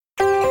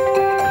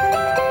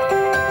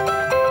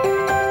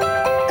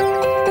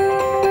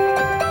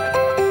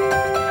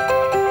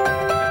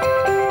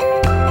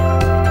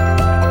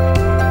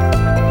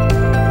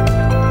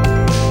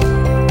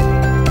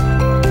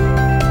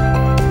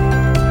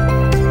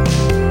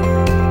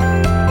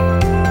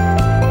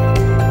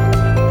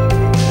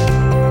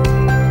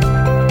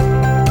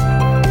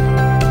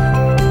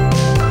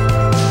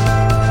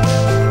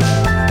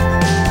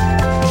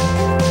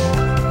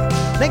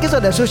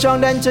我哋書上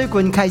咧最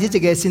近開始一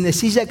個新嘅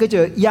系列，叫做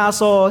耶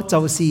穌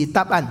就是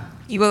答案。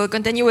We will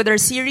continue with our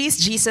series,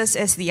 Jesus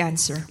is the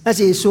Answer. 那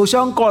是書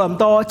上哥林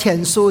多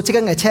前書這個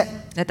嘅冊。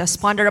Let us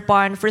ponder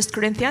upon 1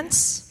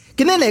 Corinthians.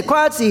 今日嚟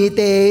看是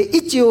第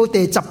1章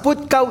第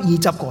18到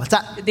25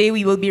節。 Today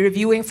we will be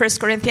reviewing 1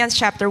 Corinthians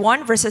chapter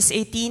 1, verses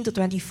 18 to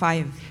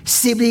 25.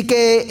 十字架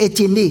嘅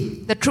真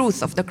理。 The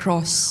truth of the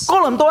cross.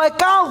 哥林多嘅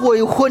教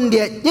會分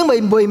裂，因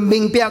為未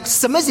明白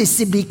什麼是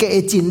十字架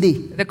嘅真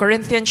理。 The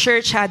Corinthian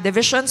church had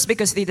divisions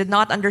because they did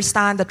not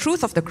understand the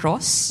truth of the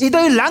cross. 而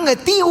對人嘅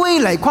智慧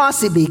嚟看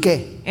十字架，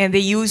 And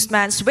they used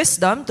man's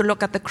wisdom to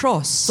look at the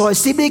cross. 所以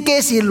十字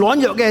架是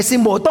軟弱嘅，是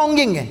無當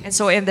應嘅。 And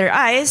so in their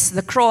eyes,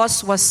 the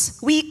cross was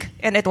weak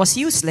and it was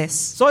useless.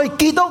 所以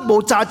基督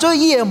無查罪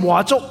伊嘅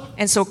滿足，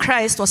 And so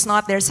Christ was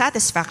not their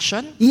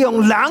satisfaction. 而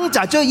用人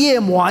查罪伊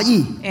嘅滿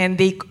意。 And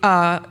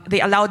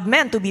they allowed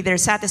men to be their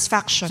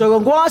satisfaction. 所以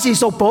我是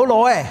屬保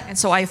羅嘅， And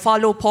so I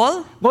follow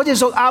Paul, 我是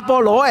屬亞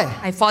波羅嘅，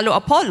 I follow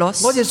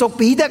Apollos, 我是屬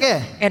彼得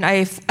嘅。 and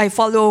I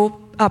follow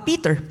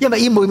Peter. 因為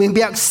伊未明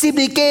白十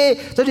字架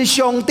就是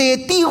上帝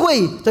嘅智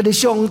慧，就是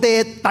上帝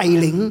嘅帶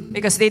領。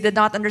 Because they did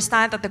not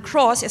understand that the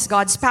cross is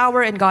God's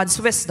power and God's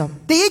wisdom.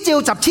 第1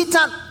章17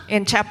節，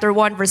 In chapter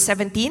 1, verse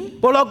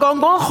 17, 保羅講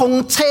我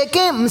奉車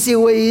架唔是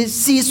為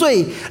試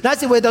水，乃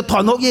是為咗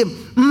傳福音，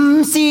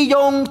唔是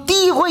用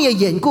智慧嘅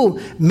緣故，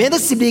免得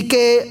十字架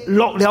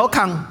落了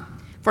坑。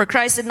 For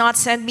Christ did not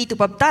send me to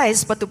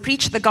baptize, but to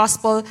preach the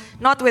gospel,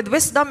 not with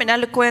wisdom and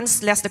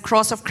eloquence, lest the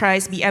cross of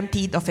Christ be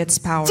emptied of its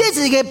power. 這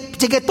是一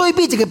個對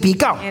比，一個比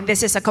較。 And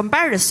this is a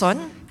comparison.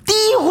 智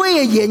慧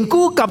嘅緣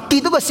故及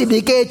基督嘅十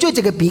字架做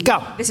一個比較。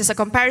 This is a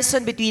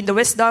comparison between the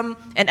wisdom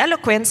and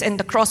eloquence and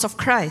the cross of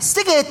Christ.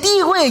 這個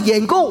智慧嘅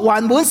緣故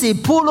原本是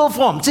plural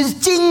form，就是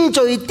針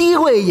對智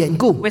慧嘅緣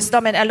故。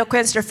 Wisdom and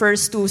eloquence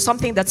refers to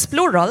something that's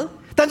plural.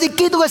 但是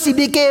基督嘅十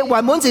字架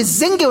原本是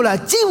singular，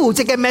只有一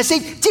個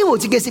message，只有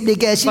一個十字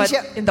架嘅信 But 息。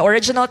 in the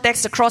original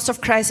text, the cross of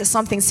Christ is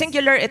something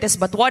singular. It is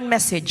but one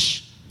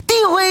message. 智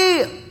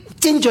慧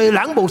真在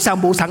人無常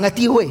嘅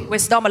智慧，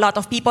 Wisdom, a lot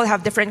of people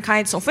have different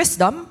kinds of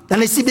wisdom. 但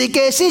係十字架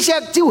嘅信息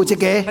只有一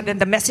個， But then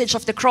the message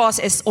of the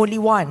cross is only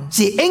one.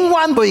 是永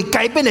遠未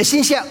改變嘅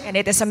信息，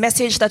 And it is a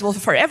message that will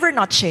forever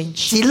not change.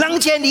 是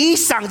2000以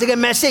上這個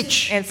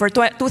message。 And for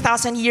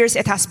 2,000 years,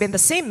 it has been the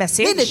same 你哋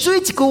message. 追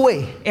一句話，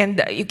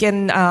 And you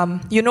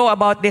can, you know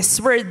about this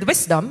word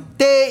wisdom.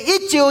 第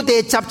1章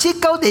第17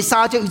到第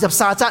3章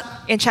23節，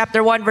 In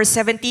chapter 1, verse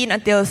 17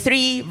 until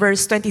 3,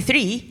 verse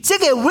 23, 這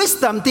個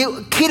wisdom 叫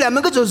希臘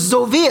文叫做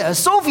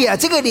Sophia，Sophia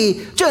這個字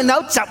最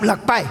後16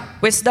擺。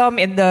 wisdom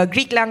in the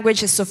Greek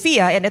language is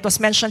Sophia, and it was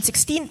mentioned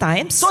 16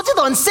 times. 所以這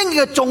段聖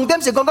經嘅重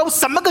點是講到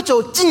什麼叫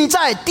做真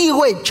正嘅智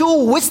慧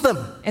 ，true wisdom。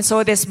 And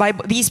so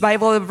these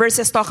Bible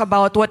verses talk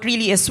about what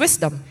really is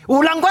wisdom.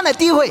 有人講嘅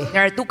智慧，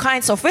 There are two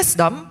kinds of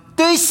wisdom.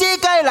 對世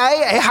界嚟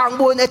係學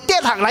問、係哲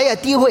學嚟嘅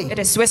智慧， It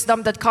is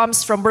wisdom that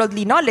comes from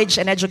worldly knowledge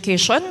and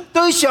education.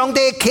 對上帝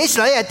啟示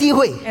嚟嘅智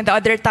慧。 And the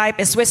other type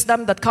is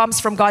wisdom that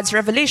comes from God's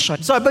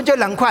revelation. 所以分咗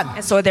兩款，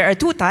 And so there are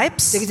two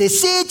types. 一個是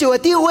寫照嘅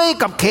智慧及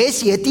啟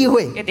示嘅智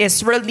慧。 It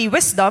is worldly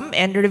wisdom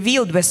and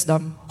revealed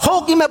wisdom.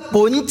 福音嘅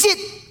本質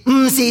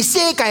唔是世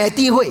界嘅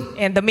智慧，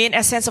 And the main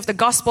essence of the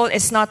gospel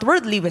is not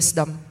worldly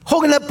wisdom,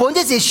 福音嘅本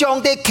質是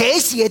上帝啟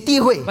示嘅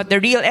智慧， but the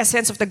real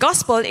essence of the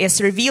gospel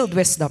is revealed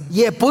wisdom.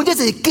 而本質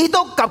是基督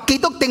及基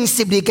督定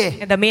十字架。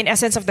 And the main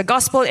essence of the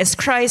gospel is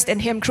Christ and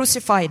Him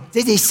crucified.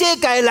 這是世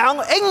界人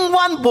永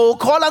遠無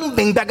可能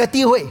明白嘅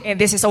智慧， And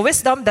this is a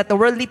wisdom that the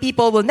worldly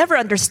people will never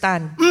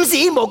understand. 唔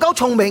是無夠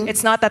聰明，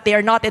 It's not that they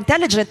are not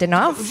intelligent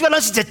enough. 可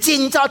能是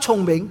真真聰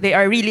明， They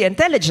are really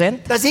intelligent,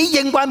 但是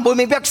永遠唔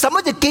明白什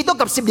麼是基督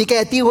及十字架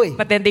嘅智慧，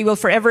 but then they will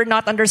forever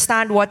not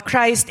understand what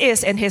Christ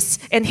is and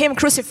Him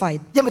crucified.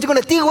 因為這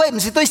個智慧唔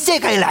是對世界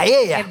嚟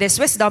嘅， And this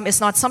wisdom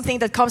is not something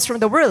that comes from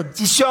the world.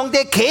 是上帝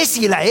啟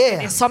示嚟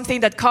嘅。 It's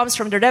something that comes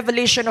from the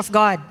revelation of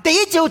God. 第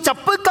1章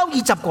18到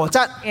25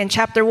節， In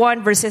chapter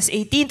 1, verses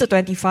 18 to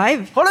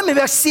 25, 可能明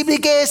白十字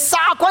架三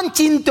關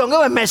真重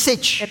嘅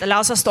message。 it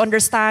allows us to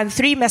understand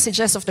three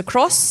messages of the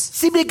cross.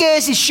 十字架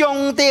是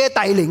上帝嘅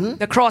帶領，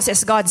 The cross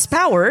is God's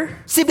power.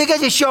 十字架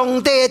是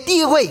上帝嘅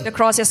智慧， The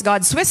cross is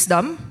God's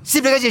wisdom. 十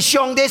字架是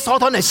上帝所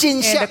傳嘅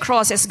信息。 And the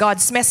cross is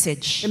God's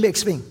message. Let me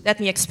explain. Let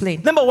me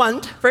explain. Number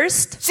one，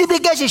 First, 十字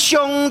架是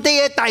上帝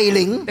嘅帶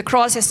領。 the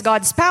cross is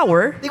God's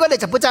power. 呢個你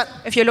就不質，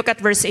 If you look at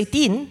verse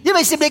 18, 因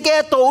為十字架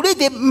嘅道理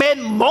啲面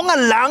網嘅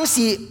人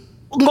是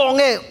戇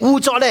嘅污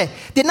濁咧，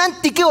點解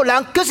啲叫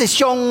人佢是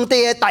上帝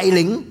嘅帶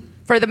領？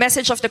 for the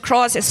message of the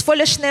cross is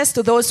foolishness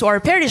to those who are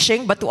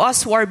perishing, but to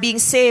us who are being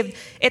saved,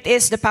 it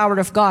is the power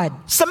of God.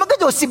 什麼叫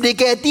做十字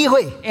架嘅智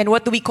慧？ And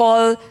what do we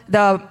call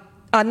the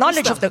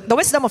knowledge of the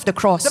wisdom of the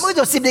cross. 什麼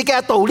叫做十字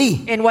架嘅道理？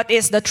 And what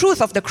is the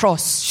truth of the cross?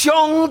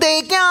 上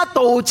帝將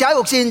道者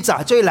肉身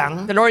查罪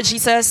人， The Lord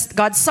Jesus,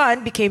 God's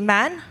Son, became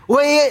man,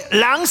 為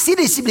人死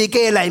喺十字架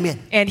嘅裏面，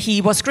 and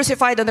he was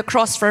crucified on the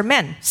cross for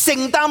men.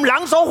 承擔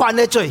人所犯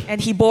嘅罪。 And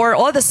he bore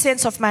all the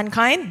sins of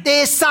mankind.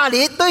 第三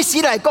日對死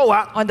嚟講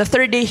話， On the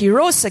third day, he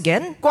rose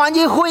again. 關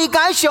於悔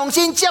改相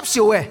信接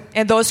受嘅，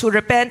 And those who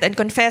repent and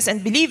confess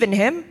and believe in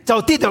him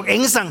就得到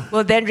永生。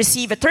 will then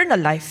receive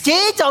eternal life. 這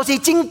就是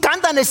真簡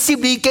單嘅十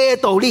字架嘅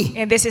道理。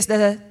 And this is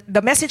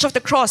the message of the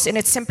cross in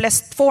its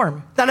simplest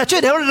form. 但係出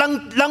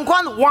嚟兩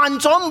款完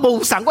全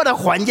無相關嘅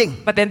反應。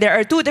 But then there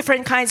are two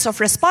different kinds of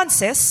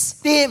responses.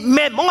 啲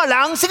滅亡嘅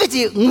人識嘅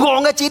字，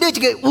戇嘅字呢，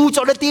就係污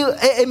糟一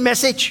啲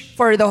message。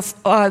 For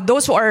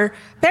those who are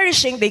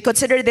perishing, they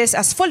consider this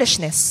as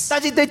foolishness.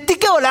 但是對得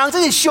救嘅人，即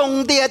係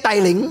上帝嘅帶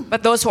領。 But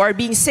those who are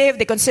being saved,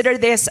 they consider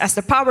this as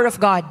the power of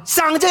God.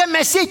 上帝嘅 It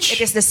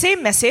message， is the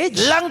same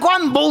message, 兩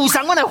款無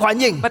相關嘅反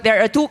應。 but there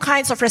are two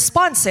kinds of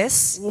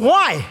responses.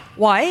 Why？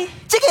 Why?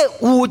 這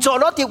個污糟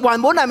咗啲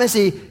原本係咪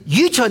是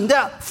愚蠢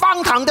的、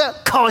荒唐的、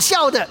可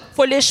笑的？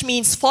 Foolish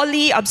means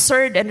folly,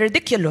 absurd, and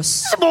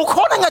ridiculous. 係冇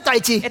可能嘅大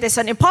事。 It is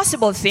an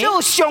impossible thing.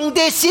 就上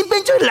帝先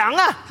變做人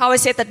啊 How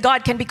is it that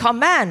God can become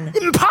man?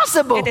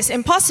 ，impossible。 It is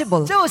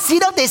impossible. 就死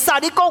到第三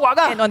日講話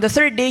噶， And on the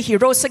third day, he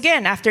rose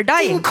again after 真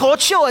dying. 可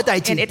笑嘅大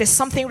事 And。it is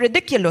something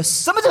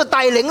ridiculous. 什麼叫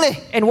帶領呢？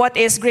 And what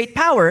is great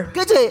power?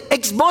 叫做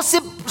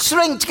explosive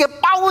strength 嘅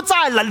爆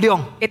炸力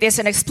量， It is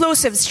an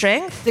explosive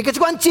strength, 亦叫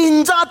做戰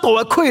爭大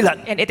嘅規律，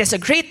 and it is a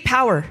great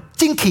power.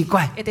 真奇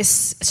怪。 It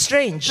is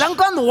strange. 兩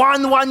個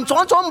人完全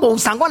冇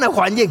相關嘅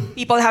反應。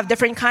 People have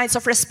different kinds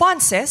of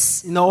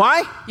responses. You know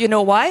why？ You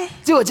know why?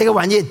 只有這個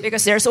原因，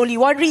 Because there's only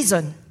one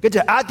reason, 叫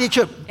做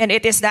attitude， and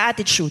it is the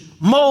attitude.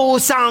 冇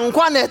相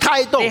關嘅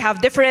態度。 They have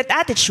different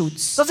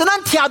attitudes. 就是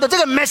咱聽到這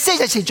個 message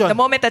嘅時 The 陣，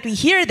 moment that we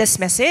hear this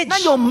message,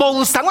 咱用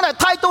冇相關嘅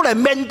態度嚟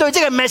面對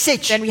這個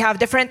message。 then we have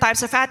different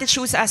types of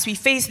attitudes as we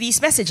face these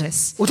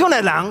messages. 有種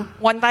嘅人，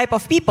 One type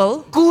of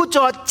people, 故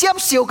作接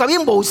受咁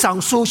樣無常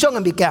思想嘅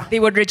物件， they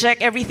would reject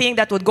everything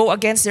that would go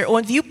against their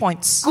own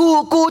viewpoints.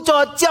 故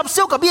作接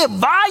受咁樣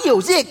懷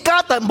疑即係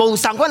家特無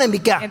相關嘅物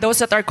件， And those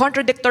that are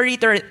contradictory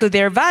to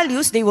their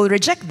values, they will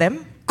reject them.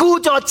 故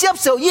作接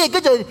受呢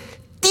個叫做呢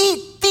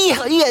個跌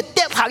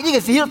下呢個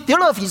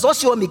philosophy 所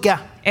說嘅物件。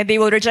 And they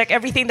will reject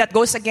everything that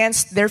goes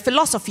against their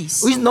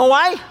philosophies. You know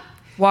why？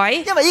 Why?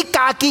 因為呢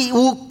家己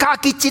有家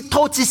己一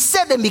套一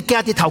set 嘅物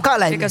件喺頭殼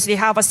裏面， Because they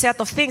have a set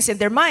of things in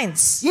their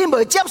minds. 伊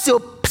未接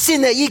受新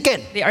嘅意見，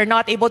 They are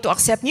not able to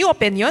accept new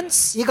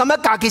opinions, 伊咁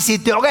樣家己是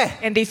對嘅，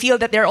 and they feel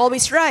that they're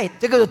always right.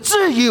 即叫做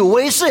自以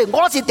為是，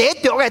我是第一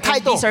對嘅態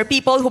And 度。 these are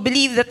people who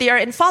believe that they are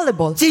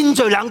infallible. 真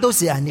罪人都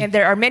是咁樣。 And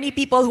there are many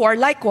people who are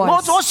我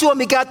likewise. 所說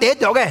嘅物件第一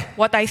對嘅，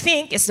 What I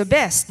think is the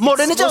best. 無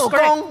論你 It's 怎樣 most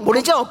correct. 講，無論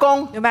你怎樣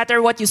講， No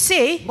matter what you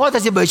say, 我就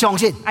是未相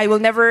信， I will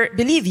never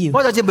believe you.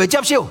 我就是未接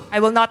受。 I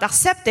will not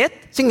accept it.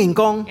 聖經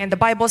講， And the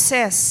Bible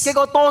says 結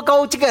果多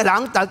高這個人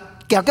就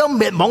夾到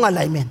滅亡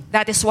嘅裏面。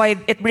 that is why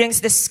it brings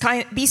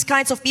these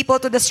kinds of people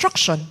to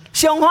destruction.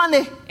 相反呢，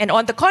 And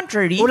on the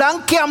contrary, 有人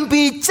謙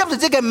卑接受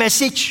這個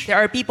message， there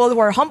are people who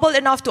are humble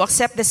enough to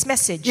accept this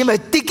message. 因為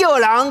得救嘅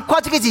人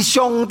看這個是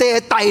上帝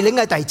帶領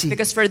嘅大事，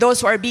 Because for those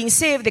who are being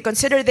saved, they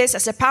consider this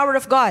as the power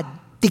of God.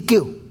 得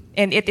救。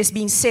 And it is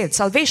being saved,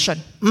 salvation.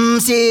 唔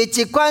是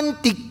一款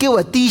得救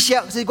嘅知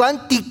識，是一款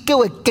得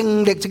救嘅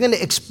經歷，一款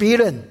嘅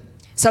experience。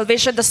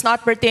 Salvation does not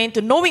pertain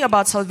to knowing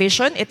about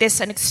salvation. It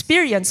is an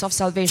experience of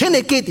請 salvation.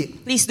 你記住，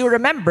 Please do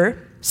remember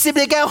十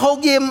字架福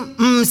音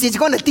唔是一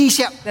款嘅知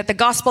識， that the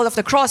gospel of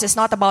the cross is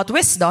not about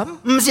wisdom.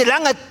 唔是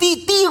人嘅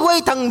智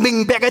慧同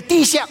明白嘅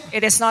知識，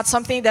 It is not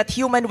something that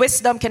human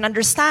wisdom can 唔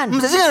understand.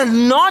 是呢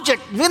個 logic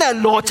呢個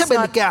邏輯 It's 嘅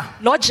物 not 件，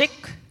 logic.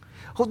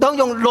 當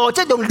用邏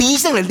輯用理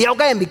性嚟了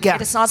解嘅物件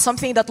It。is not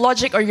something that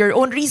logic or your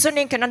own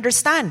reasoning can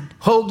understand.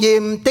 福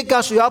音的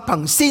確需要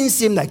憑信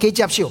心嚟去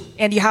接受，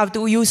 And you have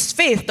to use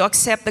faith to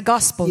accept the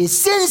gospel. 而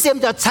信心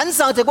就產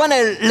生一款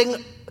嘅靈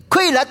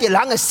規律喺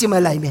人嘅心嘅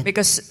裏面。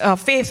 Because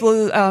faith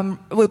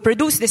will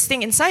produce this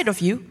thing inside of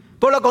you.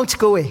 保羅講一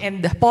句話，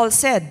 And Paul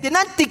said, 點解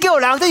得救嘅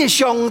人都係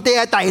上帝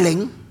嘅帶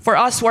領？ for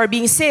us who are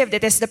being saved,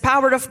 it is the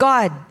power of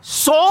God.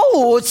 所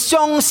有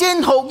相信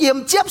福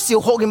音、接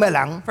受福音嘅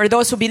人， For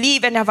those who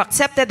believe and have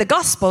accepted the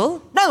gospel,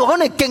 咱有可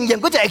能經驗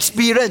嗰隻 we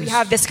experience，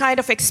 have this kind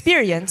of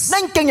experience. 咱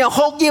經驗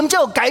福音之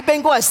後改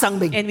變我嘅生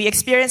命， And we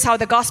experience how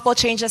the gospel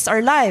changes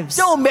our lives.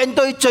 之後面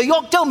對罪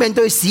惡，之後面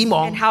對死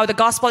亡 And，how the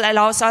gospel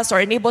allows us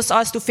or enables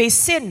us to face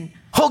sin.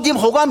 福音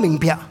好我明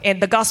白， And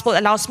the gospel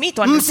allows me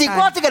to 唔是我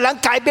understand. 這個人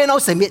改變咗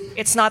什麼，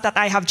 It's not that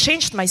I have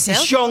changed 是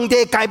myself, 上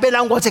帝改變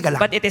咗我這個人。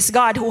 but it is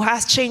God who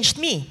has changed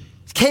me.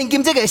 看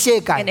見這個世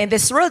And 界 in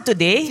this world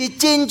today, 是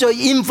真在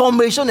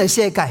information 嘅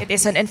世界。 it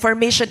is an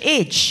information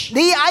age.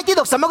 你愛知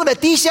道什麼嘅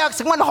知識，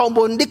什麼嘅學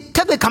問，你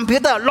睇佢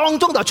computer 當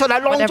中就出嚟，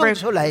當 Whatever 中就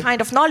出嚟。 kind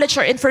of knowledge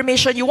or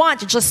information you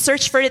want, you just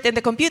search for it in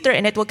the computer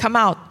and it will come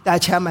out. 但係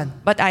請問，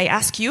 But I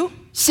ask you,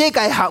 世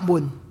界學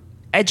問，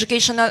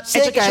 education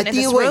in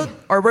this world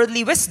or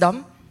worldly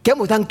wisdom, 佢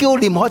冇通叫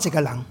任何一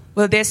個人。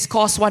 will this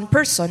cause one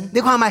person?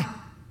 你看咪？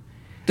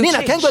 to 你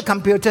若聽 change. 過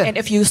computer， And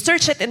if you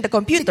search it in the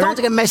你 computer, 講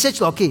這個 message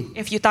落去，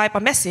 if you type a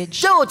message,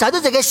 即係我找到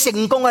這個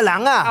成功嘅人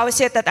how 啊，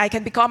 is it that I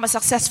can become a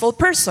successful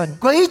person?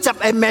 佢集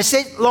嘅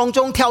message 當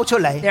中跳出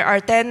嚟， There are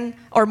 10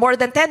 or more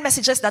than 10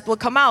 messages that will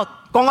come out,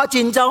 講下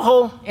戰爭好，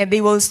 and they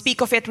will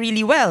speak of it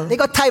really well. 你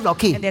個 type 落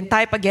去 And，then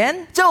type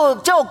again. 即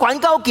係管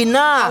教件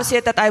啦 How，is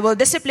it that I will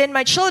discipline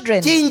my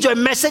children? 戰在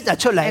message 就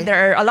出 And 嚟， there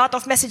are a lot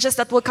of messages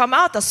that will come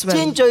out as well.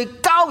 戰在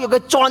教育嘅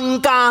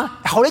專家，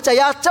後你就一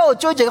即係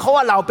追住好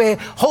啊鬧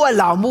爸，好啊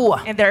鬧母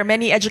啊， And there are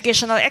many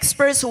educational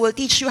experts who will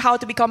teach you how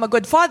to become a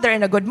good father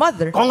and a good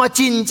mother. 講下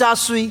戰爭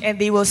衰， And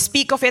they will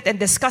speak of it and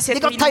discuss it你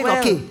個 really type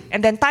well. okay.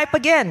 And then type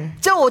again.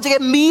 即係我這個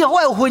美好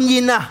嘅婚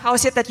姻啊， How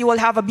is it that you will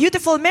have a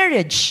beautiful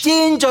marriage?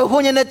 戰在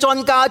婚姻嘅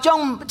專家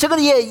將這個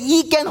嘢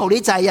意見好你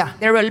仔啊，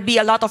 There will be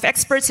a lot of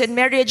experts in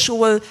marriage who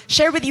will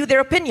share with you their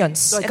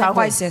opinions and 教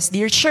會。 advices.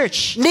 Dear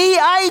church, 你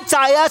愛仔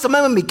啊，什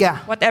麼物件？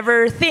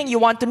 whatever thing you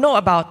want to know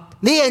about,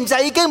 你現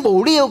在已經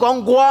無理由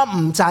講我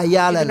唔知啊 you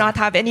啦 do。not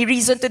have any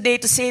reason today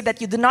to say that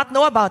you do not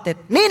know about it.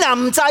 你若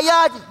唔知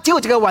啊，只有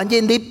一個原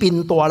因，你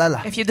變大啦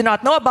啦， If you do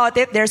not know about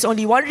it, there's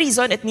only one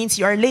reason. It means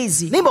you are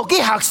lazy 你冇去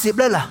學習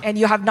啦啦。 and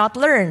you have not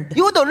learned.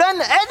 You want to learn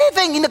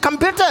anything in the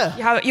computer？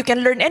 You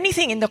can learn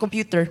anything in the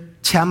computer.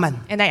 請問，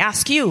 And I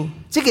ask you,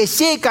 這個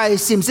世界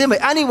是唔是因為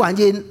呢個原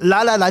因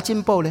來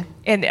進步呢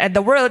and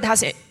the world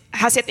has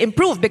it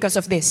improved because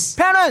of this?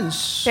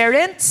 ？Parents，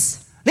 Parents,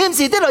 你唔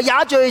是得來也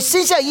在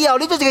先生以後，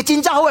你都係個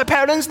真正好嘅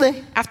parents 呢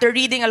after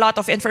reading a lot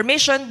of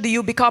information, do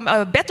you become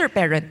a better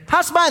parent?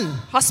 ？Husband，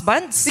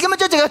 Husbands, 你咁樣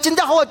做一個真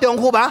正好嘅丈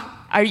夫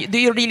吧？ do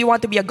you really want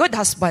to be a good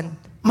husband?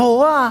 冇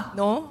啊，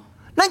 No.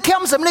 咱欠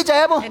什麼你知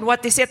冇？ And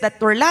what is it that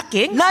we're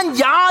lacking? 咱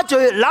也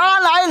在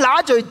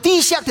拿在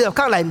知識條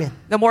卡裡面，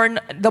 The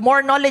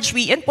more knowledge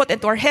we input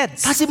into our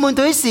heads. 但是問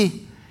題是，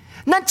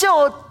咱就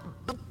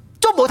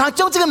無通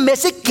將這個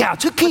message 夾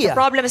出去 The 啊！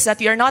 problem is that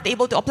we are not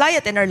able to apply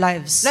it in our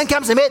lives. 咱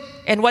欠什麼？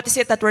 And what is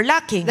it that we're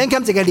lacking? 咱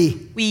欠一個字，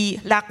 We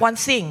lack one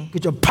thing.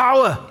 叫做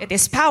power。 It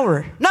is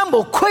power. 咱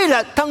無規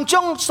律通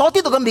將所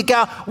得到嘅物件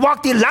畫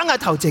喺人嘅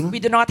頭前。 We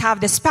do not have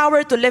this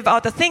power to live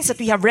out the things that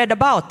we have read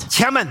about.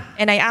 請問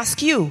And I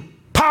ask you,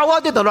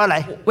 power 喺度落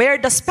嚟？ where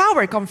does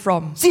power come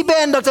from? 詩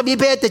篇62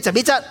篇第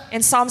11節，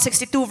 In Psalm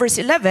 62 verse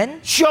 11,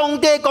 上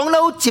帝講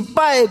到一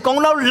擺，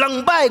講到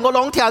兩擺，我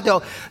攏聽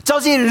到，就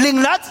是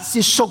靈力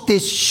是屬於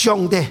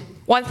上帝。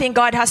 one thing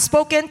God has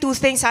spoken, two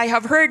things I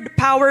have heard,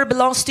 power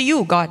belongs to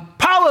you, God.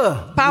 Power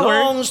Power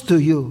belongs to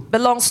you，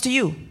 Belongs to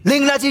you.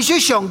 靈力是屬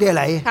上帝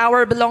嚟，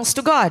 Power belongs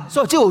to God.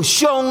 所以只有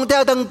上帝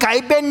能改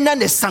變咱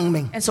嘅生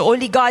命， And so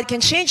only God can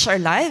change our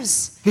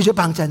lives. 叫做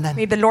幫助咱。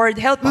 May the Lord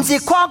help 唔 us. 是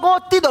跨過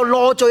呢度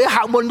攞罪嘅學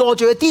問、攞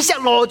罪嘅知識、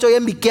攞罪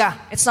嘅物件。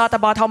 It's not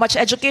about how much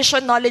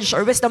education, knowledge,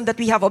 or wisdom that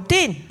we have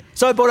obtained.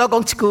 所以保羅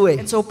講一句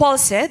話， And so Paul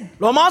said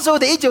羅馬書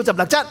第1章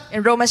16節，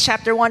 in Romans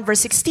chapter 1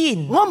 verse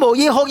 16, 我無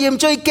以學驗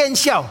最見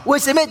效，為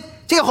什麼？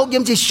這個學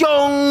驗是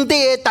上帝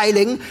嘅帶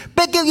領，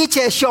不叫一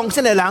切相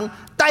信嘅人，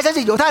大先是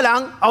猶太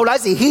人，後來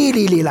是希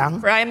利尼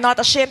人。 For I am not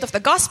ashamed of the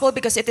gospel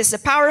because it is the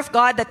power of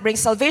God that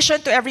brings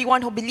salvation to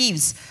everyone who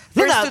believes.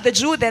 First to the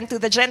Jew, then to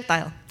the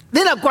Gentile.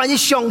 你若關於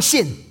相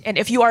信， And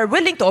if you are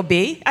willing to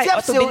obey,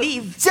 to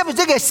believe, 接受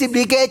這個十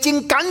字架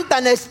真簡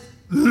單嘅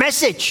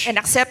message， and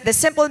accept the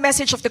simple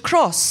message of the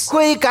cross,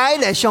 悔改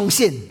嚟相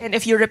信， and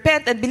if you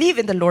repent and believe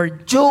in the Lord,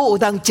 就有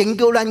能拯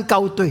救咱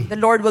到底。 the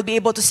Lord will be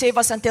able to save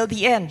us until the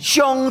end.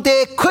 上帝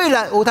規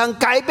律有通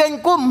改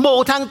變，佢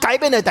無通改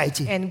變嘅代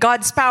志。 And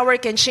God's power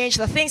can change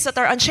the things that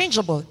are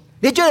unchangeable.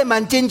 你將嚟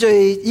問真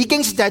罪已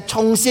經是在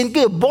重新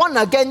叫 born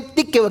again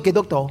得救嘅基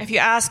督徒， If you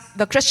ask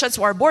the Christians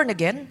who are born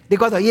again, 你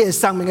覺得呢個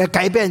生命嘅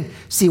改變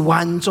是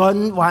完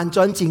全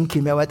真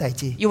奇妙嘅代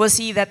志。 you will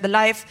see that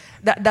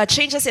the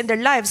changes in their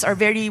lives are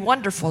very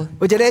wonderful.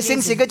 或者咧，聖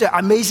詩叫做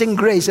Amazing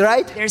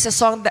Grace，right？ There's a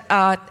song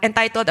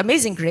entitled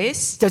Amazing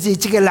Grace. 就是一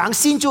個人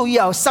信主以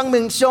後，生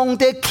命上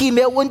帝奇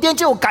妙恩典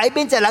就改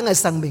變這人嘅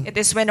生命，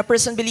 It is when a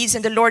person believes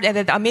in the Lord and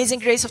then the amazing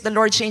grace of the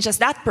Lord changes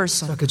that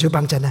person. 就叫做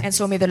幫助人。 And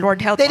so may the Lord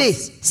help Daddy.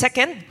 us.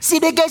 Second, 是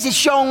你嘅是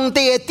上帝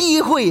嘅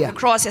智慧啊！ the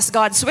cross is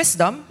God's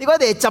wisdom. 你講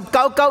哋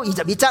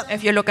19:22節，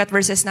 If you look at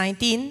verses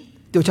 19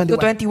調唱 to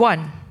啲話。 21.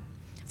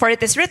 For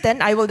it is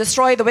written, I will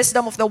destroy the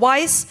wisdom of the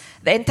wise,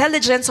 the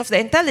intelligence of the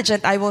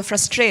intelligent I will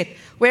frustrate.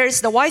 Where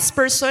is the wise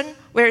person?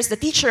 Where is the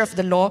teacher of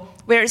the law?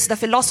 Where is the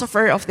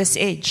philosopher of this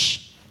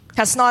age?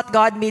 Has not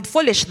God made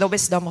foolish the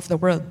wisdom of the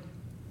world?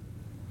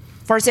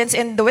 For since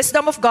in the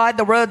wisdom of God,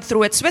 the world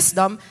through its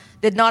wisdom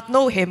did not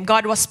know him,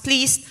 God was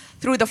pleased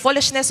through the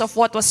foolishness of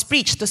what was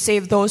preached to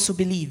save those who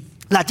believe.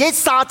 嗱，這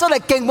三則嘅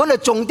經文嘅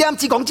重點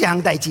只講一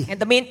項代志， And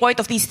the main point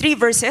of these 3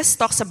 verses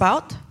talks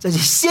about 就是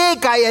世界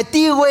嘅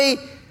智慧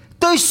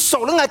對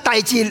屬靈嘅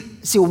代志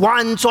是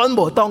完全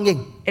無當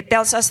應。 it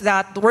tells us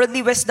that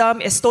worldly wisdom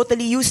is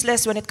totally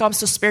useless when it comes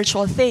to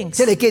spiritual things.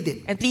 即係你記得，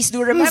 And please do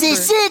唔 remember, 是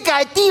世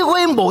界智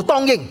慧無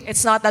當應，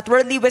 it's not that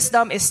worldly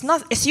wisdom is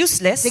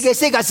useless. 呢個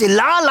世界是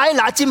哪來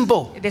哪進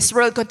步。 This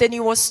world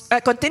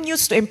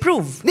continues to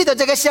improve. 呢度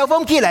這個小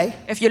風起嚟，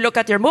 If you look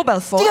at your mobile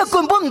呢 phone,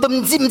 個根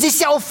本唔是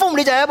小風，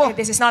你就係噃。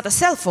 this is not a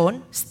cell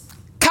phone.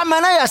 看埋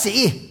那也是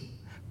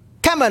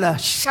camera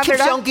攝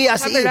相機也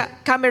是，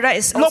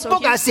 camera is 錄 also 播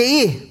也 here.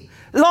 是，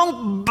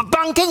浪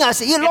banking也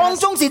是，浪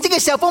中是這個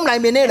小風裡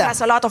面的 It 啦，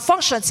 has a lot of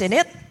functions in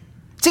it.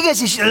 這個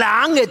是人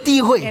嘅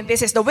智慧。 And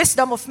this is the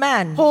wisdom of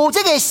man. 和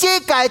這個世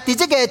界喺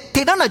這個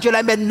technology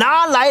裡面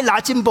拿來拿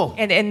進步，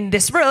 And in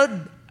this world,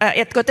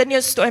 it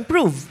continues to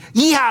improve.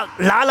 以後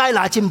拿來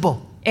拿進步。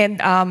 And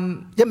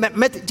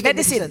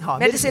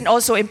medicine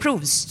also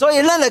improves. 所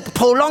以咧嚟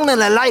prolong 你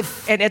嘅 life，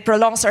 And it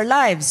prolongs our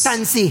lives.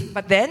 但是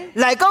But then,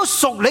 嚟到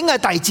屬靈嘅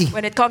大志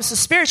when it comes to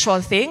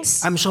spiritual things,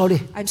 ，I'm sorry，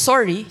 I'm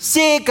sorry, 世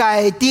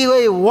界智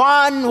慧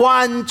完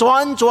完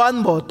全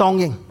全無當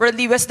用。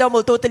 worldly wisdom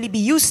will totally be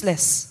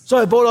useless.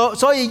 所以保羅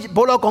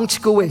講一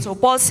句話， So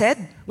Paul said,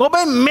 我俾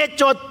滅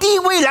咗智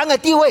慧人嘅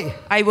智慧，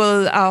 I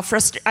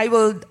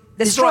will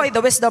destroy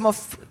the wisdom of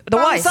the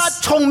扼 wise. 殺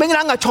聰明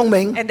人嘅聰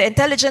明。 And the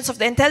intelligence of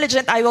the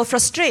intelligent I will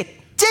frustrate.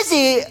 這是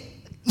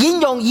引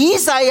用以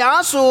賽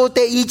亞書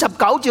第29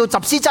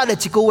章14節嘅一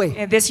句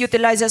話。 And this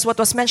utilizes what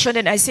was mentioned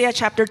in Isaiah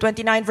chapter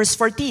 29, verse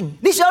 14.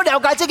 你想了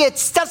解這個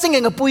聖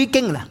經嘅背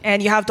景啦。 And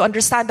you have to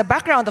understand the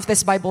background of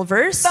this Bible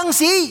verse. 當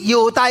時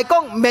猶大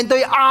國面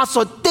對亞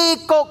述帝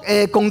國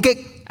嘅攻擊，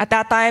 At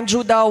that time,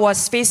 Judah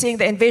was facing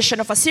the invasion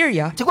of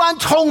Assyria. 一關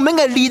聰明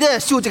嘅leader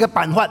想一個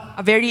辦法。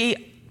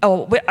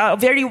 A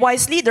very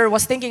wise leader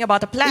was thinking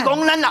about a 你 plan.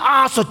 講咱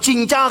亞述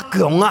真正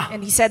強啊，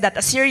 And he said that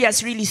Assyria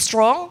is really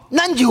strong.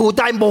 咱猶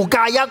大無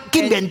介入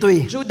去面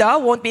對， Judah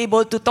won't be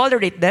able to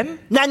tolerate them.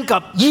 咱及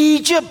伊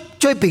及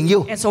做朋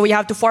友， And so we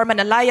have to form an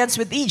alliance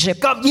with Egypt.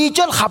 及伊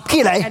及合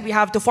起嚟， And we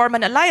have to form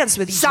an alliance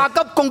with Egypt 殺及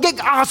攻擊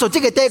亞述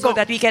這個帝 so 國。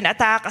 that we can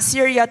attack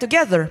Assyria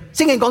together.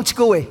 聖經講一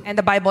句話， And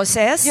the Bible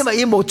says 因為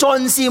伊無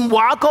專心倚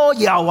靠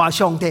耶和華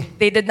上帝，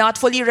 they did not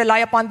fully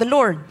rely upon the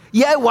Lord. 而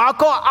係倚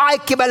靠埃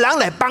及嘅人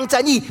嚟幫助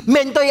伊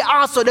面對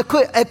亞述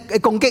嘅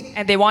攻擊。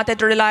 And they wanted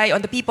to rely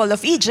on the people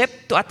of Egypt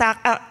to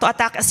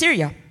attack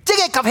Assyria. 這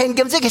個及現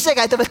今這個世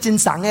界都係真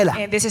實嘅啦。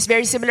 And this is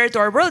very similar to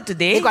our world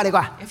today. 你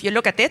講， If you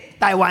look at it,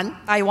 台灣、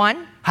 Taiwan,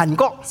 韓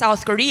國， South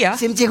Korea,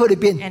 甚至菲律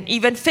賓， and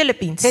even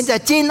Philippines. 現在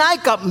真愛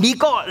及美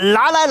國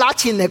拿來拿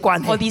錢嘅關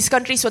All 係。 these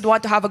countries would want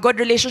to have a good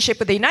relationship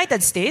with the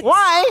United States.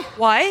 Why？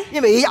 Why? 因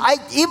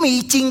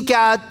為真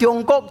驚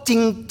中國，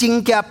真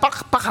驚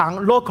北韓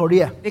North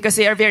Korea。 Because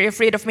they are very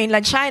afraid of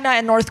mainland China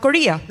and North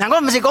Korea. 嗱，我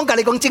唔係講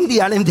你講政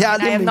治啊，你唔聽啊，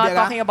 And 你 I 唔 am 明 not 白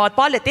啊？ talking about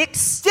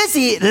politics, 這是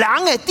人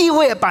嘅智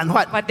慧嘅辦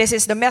法。 but this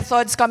is the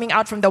methods coming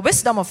out from the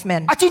wisdom of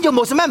men. 啊，真就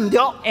冇什麼唔對，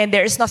 And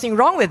there is nothing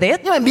wrong with it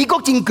因為美國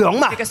真強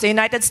嘛。 because the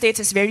United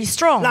States is very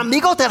strong. 嗱，美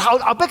國就後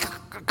壁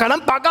可能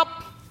back up，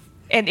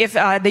 And if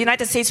the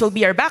United States will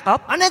be our backup,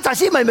 安尼暫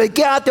時咪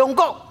驚中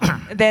國。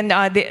 then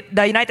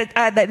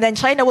then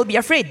China will be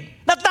afraid.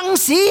 嗱，當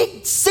時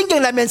聖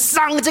經裡面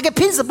上這個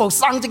principle，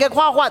上這個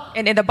看法，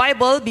 And in the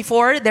Bible,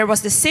 before there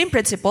was the same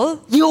principle.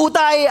 猶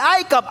大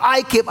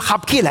埃及合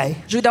起嚟，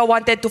 Judah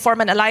wanted to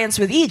form an alliance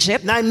with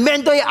Egypt 嚟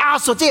面對亞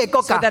述這個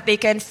國 so 家。 that they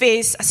can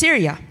face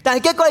Assyria. 但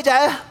係結果就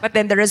係 But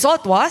then the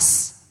result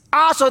was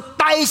亞述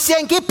大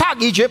勝去拍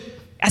以色列，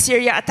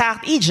 Assyria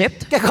attacked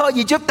Egypt. 結果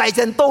以色列大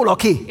勝倒落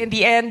去。 In the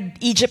end,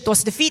 Egypt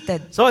was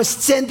defeated. 所以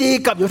先知及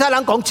猶太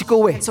人講一句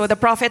話： So the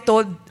prophet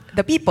told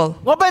the people,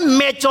 我俾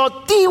滅咗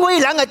智慧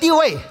人嘅智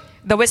慧，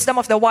 the wisdom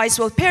of the wise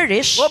will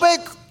perish, 我俾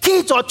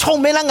棄咗聰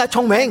明人嘅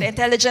聰 the 明。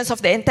 intelligence of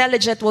the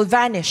intelligent will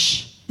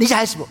vanish. 你就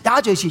係打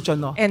最時盡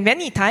咯。 And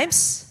many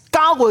times,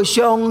 教會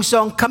常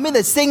常 commit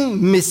the same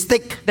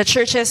mistake， the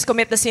churches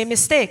commit the same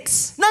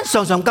mistakes. 咱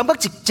常常感覺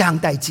一項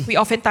大事， We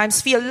oftentimes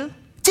feel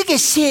這個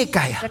世界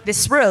啊， that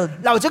this world,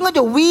 留整嗰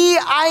做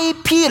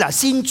VIP 啦，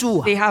先知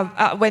啊， they have,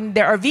 when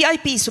there are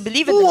VIPs who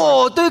believe in the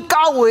Lord, 哇，對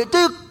教會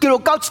對基督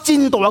教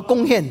真大嘅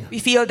貢獻。 we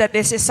feel that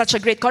this is such a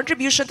great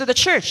contribution to the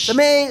church. 什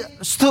麼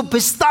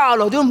superstar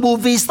咯，啲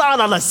movie star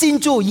啦，先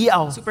知以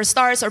後，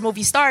 Superstars or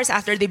movie stars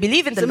after they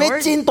believe in the 什麼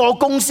Lord, 真大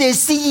公司嘅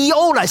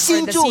CEO 啦， or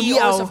先 the 知以 CEOs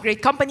後 of，great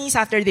companies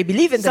after they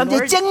believe in the 甚至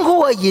Lord, 政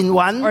府嘅人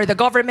員， or the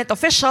government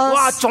officials,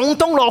 哇，總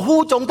統咯、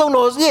副總統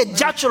咯，呢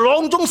judge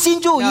兩種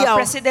先知以 the 後，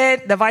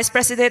 president, the vice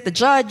president, the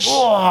judge.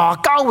 哇，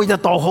教會就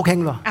大好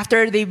興咯，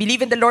 After they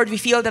believe in the Lord, we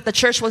feel that the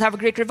church will have a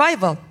great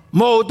revival.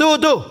 冇嘟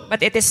嘟。 But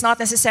it is not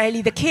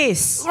necessarily the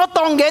case. 我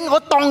當然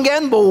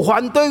冇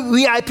反對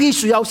VIP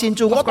需要先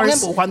知，我 Of 當然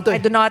course, 冇反 I 對，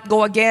 do not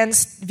go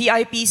against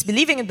VIPs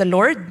believing in the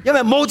Lord 因為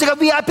冇這個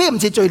VIP 唔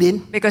是罪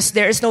人， because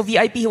there is no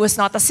VIP who is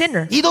not a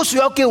sinner 佢都需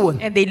要救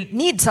援。 and they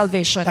need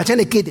salvation. 但請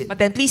你記得， But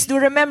then please do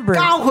remember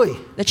教會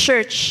the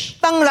church,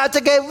 當啦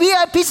這個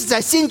VIP 實在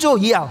先知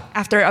以後，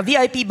 after a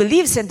VIP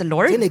believes in the 請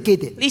Lord, 你記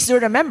得， please do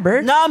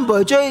remember 嗱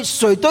唔最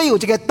誰都要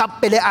這個特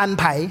別嘅安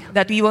排。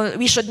 that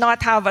we should not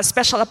have a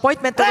special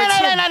appointment 嚟 towards 嚟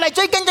Him. 嚟嚟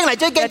追見證嚟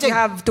追見 That you 證，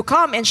 have to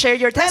come and share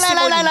your 嚟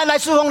testimony, 嚟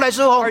侍奉嚟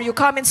侍 or 奉， you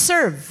come and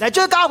serve, 嚟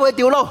追教會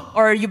條路，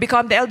 or you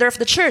become the elder of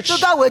the church, 追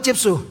教會接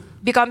受，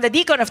 become the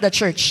deacon of the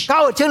church.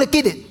 教會請你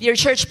記得， Dear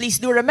church, please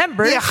do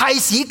remember 你係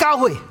死教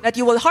會 that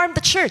you will harm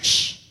the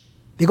church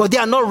 ，because they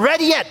are not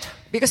ready yet。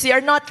 because they are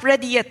not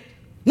ready yet.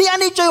 你按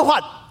你追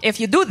法。 If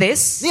you do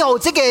this, 你好，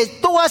這個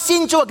多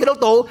先做嘅基督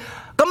徒，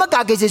咁啊，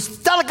假其實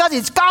真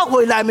係教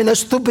會裏面嘅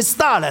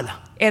superstar 嚟啦。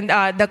And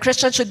the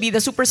Christians should be the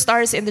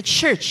superstars in the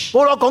church.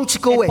 保羅講一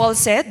句 And 話， Paul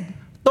said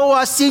到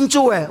啊先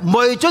做嘅，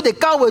為咗哋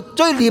教會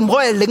最廉可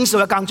嘅領袖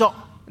嘅工作。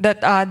 that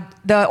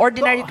the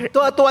ordinary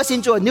到啊先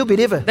做 new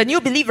believer， the new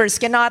believers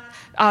cannot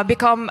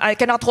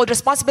cannot hold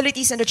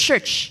responsibilities in the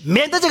church,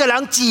 免得這個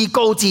人自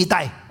高自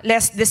大。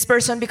 lest this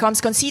person becomes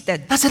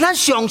conceited. 但是咱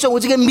常常有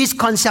這個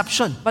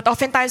misconception， But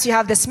oftentimes you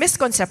have this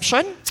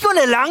misconception. 這個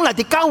人嚟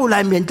啲教會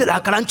裏面得啦，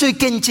個人最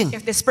堅正。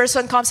 If this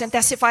person comes and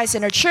testifies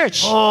in our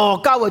church, 哦，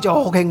教會就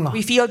好興咯。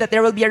 we feel that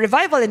there will be a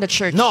revival in the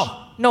church.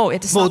 No,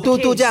 it is not the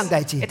冇都這樣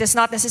嘅事。 case. It is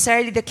not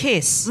necessarily the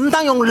case. 唔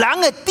當用人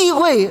嘅智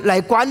慧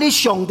嚟管理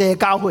上帝嘅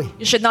教會。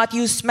 You should not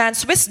use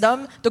man's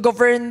wisdom to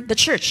govern the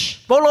church.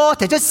 保羅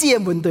提出四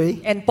個問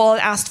題， And Paul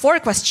asked 4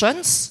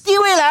 questions. 智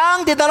慧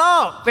人跌得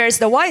咯。 Where is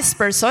the wise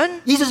person?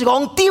 意思是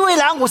講智慧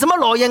人有什麼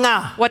內容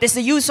啊？ What is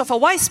the use of a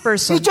wise 你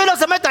person? 做到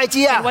什麼大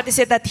事啊？ What is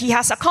it that he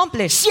has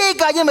accomplished? 世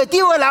界因為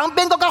智慧人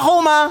變更加好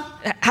嘛？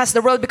 Has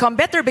the world become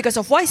better because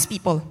of wise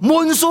people?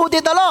 門數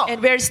跌得咯。 And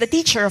where is the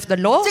teacher of the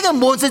law? 這個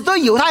門是對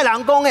猶太人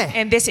講嘅，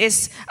 And this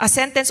is a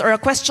sentence or a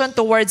question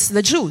towards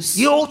the Jews.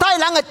 猶太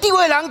人嘅智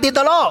慧人跌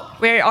得咯。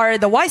 Where are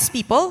the wise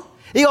people?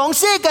 你講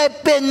世界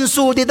變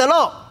數跌得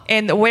咯，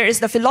 And where is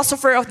the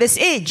philosopher of this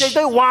這 age?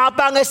 對華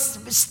邦嘅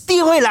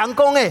智慧人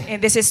講嘅。 And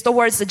this is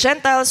towards the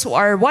Gentiles who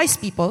are wise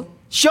people.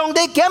 上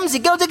帝豈唔是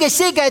叫這個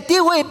世界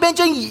智慧變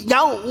成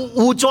有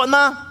污濁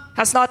嗎？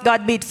 Has not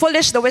God made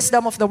foolish the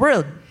wisdom of the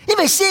world? 因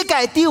為世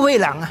界智慧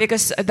人啊，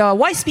 Because the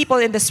wise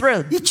people in this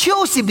world, 你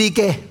超是你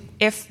嘅，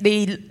 if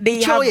they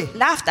Sure. have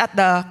laughed at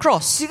the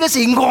cross, 呢個是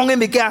戇嘅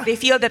物件。 they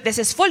feel that this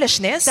is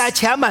foolishness. 但係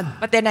請問，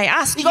 But then I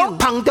ask 你講 you,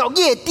 憑着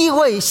呢個智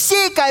慧，世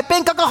界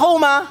變更加好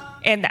嗎？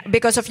 and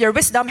because of your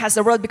wisdom, has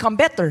the world become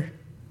better?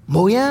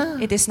 冇啊，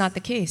 It is not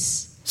the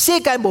case. 世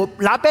界冇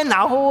哪邊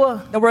哪好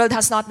啊？ The world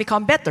has not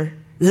become better.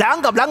 人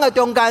及人嘅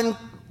中間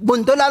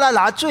換對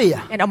哪罪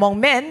啊 And among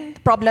men,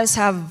 problems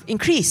have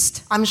increased.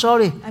 ？I'm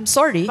sorry， I'm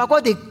sorry. 包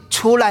括哋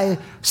出嚟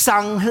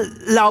生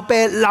老爸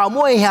老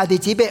妹兄弟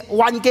姊妹，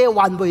冤家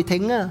冤未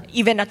停啊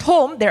Even at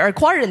home, there are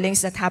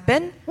quarrelings that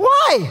happen.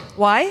 ？Why？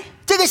 Why?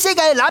 這個世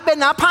界哪邊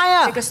哪派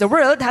啊？ Because the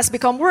world has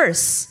become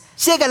worse.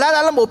 世界哪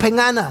都冇平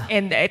安啊！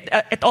 And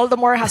it all the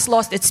more has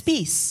lost its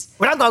peace.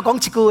 我諗我講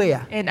一句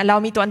啊， And allow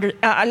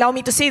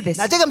me to say this.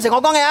 嗱，這個唔係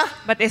我講嘅啊，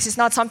 But this is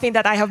not something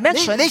that I have 你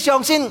mentioned. 你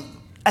相信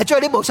最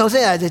你冇相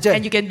信啊，就 And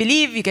you can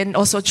believe, you can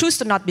also choose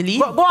to not believe.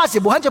 我係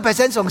冇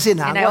100%相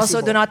信啊。 And I 我是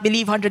also 冇 do not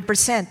believe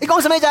 100%. 你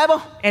講什麼就係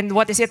噃？ And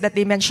what is it that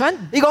they mentioned?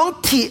 你講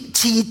遲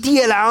啲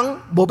嘅人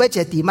冇俾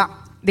食點啊？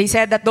 They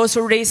said that those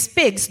who raise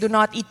pigs do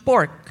not eat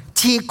pork.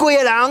 遲貴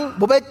嘅人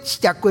冇俾食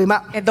貴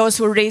乜？ And those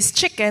who raise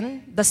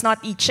chicken does not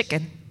eat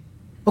chicken.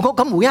 我講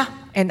咁會啊？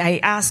 And I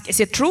ask, is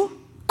it true?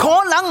 可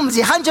能唔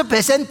是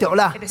100%對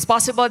啦。 It is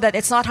possible that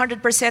it's not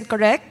 100%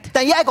 correct.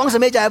 但係而家講什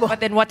麼就係噃？ But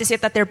then what is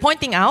it that they're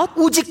pointing out?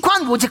 有一群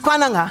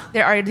啊，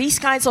 There are these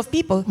kinds of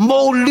people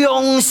冇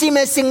良心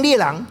嘅生理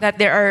人， that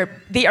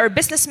they are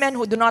businessmen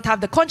who do not have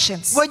the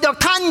conscience. 為咗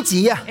貪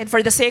錢啊， And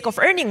for the sake of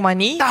earning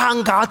money,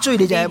 當假罪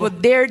你就 they 係噃，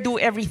 would dare do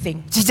everything.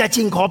 實在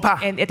真可怕。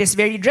 And it is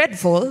very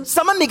dreadful.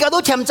 什麼物件都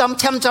簽針，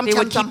簽針， They 簽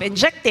would keep 針，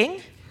 injecting.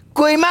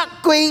 貴乜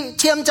貴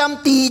簽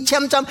針，地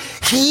簽針，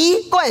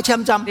魚都係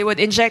簽針， They would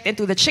inject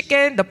into the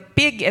chicken, the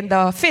pig, and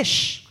the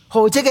fish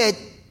或者嘅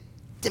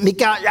物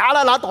件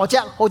拿大隻，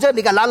或者物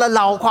件拿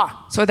老垮。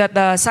 so that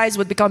the size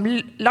would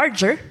become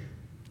larger.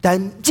 但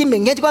證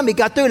明呢啲物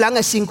件對人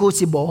嘅身軀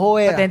是無好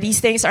But 嘅。 then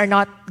these things are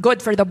not good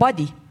for the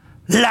body.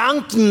 人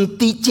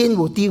真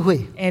有智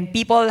慧， And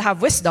people have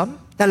wisdom.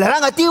 但係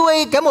人嘅智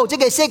慧咁冇這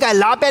個世界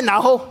哪邊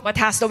哪好。 But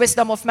has the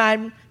wisdom of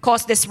man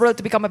caused this world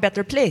to become a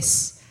better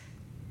place?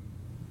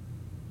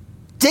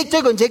 最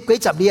近這幾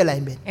十年裏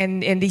面，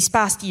 And in these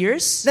past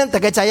years, 咱大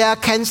家知啊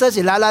 ，cancer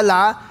是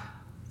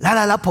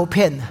普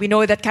遍啊 we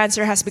know that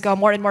cancer has become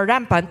more and more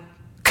rampant.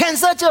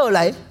 ，cancer 之後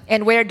嚟，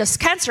 And where does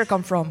cancer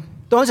come from?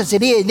 當時是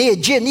你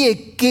嘅 gene 你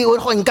嘅機會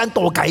忽然間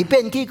大改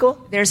變結果，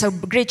 There's a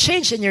great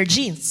change in your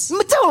genes. 咁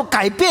真係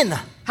改變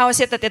啊！ How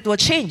is it that it will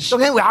change? 當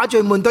然會也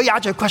最問到也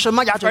最 question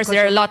乜也 Of 最 course, there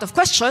are a question， lot of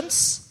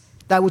questions.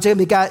 但係這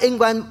個物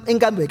件應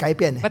該會改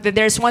變嘅。 But then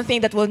there's one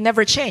thing that will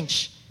never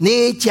change.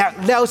 你食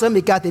了什麼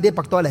物件喺啲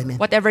腹肚裏面，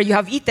 Whatever you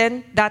have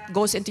eaten, that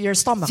goes into your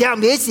stomach. 食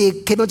嘢是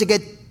其中一個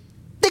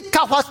的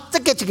確發這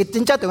個一個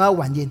真正重要嘅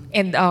原因。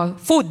 And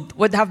food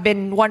would have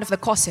been one of the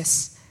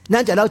causes.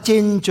 咱食到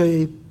真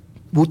最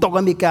有毒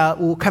嘅物件，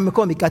有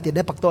chemical 物件喺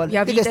啲腹肚， You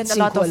have 呢個 eaten a 身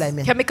lot 軀 of 裏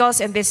面。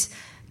 chemicals, and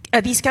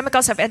these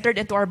chemicals have entered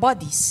into our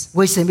bodies.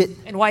 為什麼？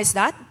 And why is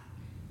that?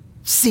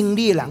 勝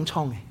利人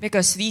創嘅，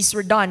 Because these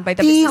were done by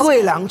the 智 business.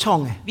 慧人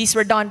創嘅， These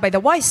were done by the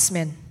wise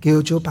men.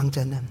 叫做幫助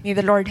人。 May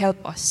the Lord help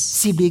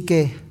us. 十字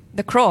架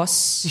The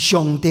cross 是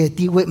上帝嘅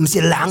智慧，唔是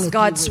人 is 嘅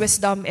God's 智慧。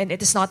 wisdom, and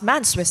it is not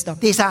man's wisdom.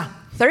 第三，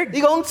 Third,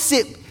 你講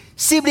十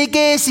字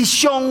架是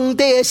上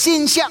帝嘅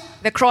信息。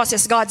 the cross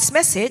is God's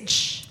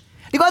message.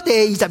 你講第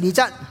22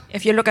節，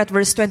 If you look at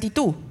verse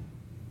 22,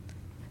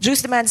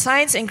 Jews demand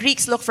signs and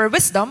Greeks look for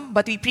wisdom,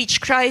 but we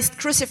preach Christ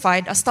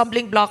crucified, a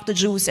stumbling block to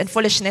Jews and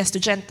foolishness to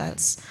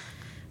Gentiles.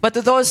 But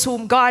to those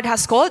whom God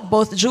has called,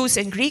 both Jews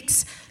and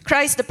Greeks,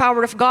 Christ the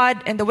power of God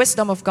and the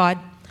wisdom of God.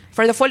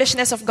 For the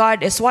foolishness of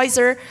God is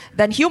wiser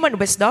than human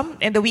wisdom,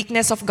 and the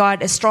weakness of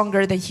God is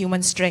stronger than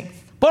human strength.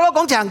 保羅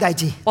講一項大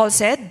字， Paul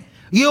said,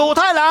 猶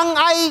太人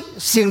愛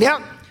勝利，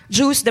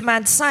 Jews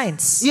demand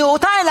signs. 猶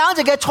太人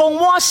係個充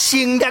滿勝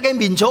利嘅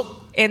民族。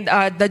 And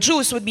the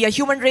Jews would be a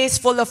human race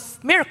full of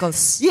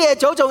miracles. 耶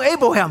祖宗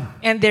Abraham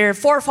And their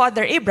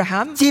forefather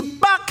Abraham,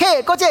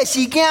 100K 嗰隻係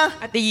事件，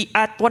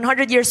 at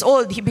 100 years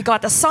old, he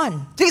begot a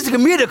son. 這係個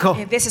miracle。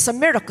 And this is a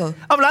miracle.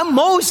 阿諗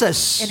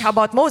Moses And how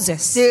about Moses?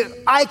 是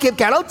埃及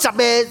行到10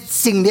嘅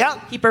勝利，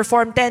 He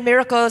performed 10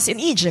 miracles in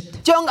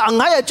Egypt. 將紅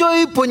海嘅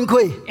水分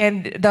開，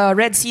 And the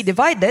Red Sea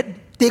divided.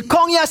 地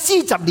曠野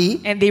40年，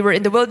 And they were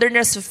in the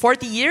wilderness for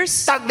 40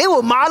 years. 特你會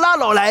馬拉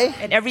落嚟，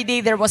 And every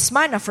day there was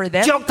manna for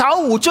them. 石頭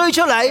湖追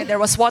出 And 嚟， there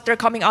was water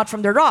coming out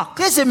from the rock.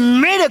 這是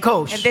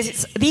miracles。 And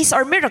these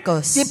are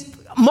miracles.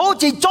 冇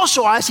似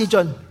Joshua 嘅時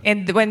陣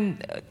And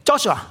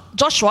when，Joshua，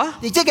 Joshua,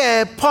 你即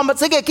係破密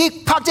即係佢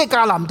拍即係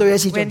迦南隊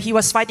嘅時 when 陣， he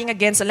was fighting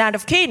against the land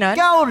of Canaan,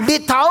 有烈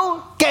頭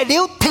夾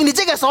了停你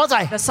即嘅所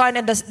在。 the sun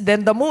and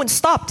then the moon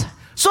stopped.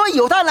 所以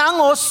猶太人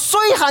我雖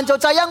限就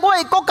係因我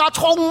哋國家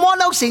充滿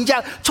了成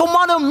績，充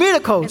滿了 And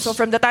miracles。 so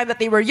from the time that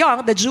they were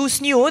young, the Jews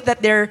knew that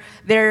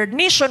their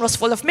nation was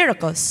full of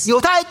miracles. 猶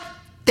太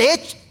第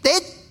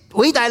一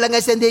偉大人嘅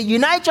聖地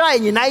Elijah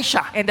and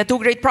Elisha， And the two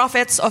great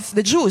prophets of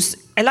the Jews,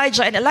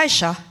 Elijah and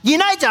Elisha.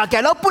 Elijah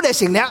嘅佬8嘅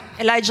成力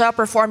Elijah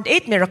performed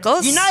 8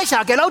 miracles.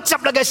 ，Elisha 嘅佬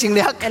10嘅成力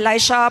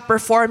Elisha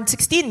performed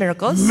 16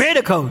 miracles.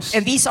 ，miracles。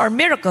 And these are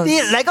miracles. 你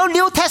嚟到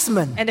New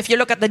Testament， And if you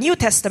look at the New 耶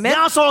Testament,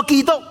 穌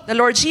基督 the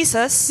Lord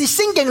Jesus, 是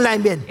聖經裏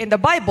面， in the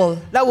Bible,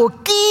 嗱有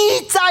記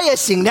載嘅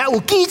成力，有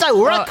記載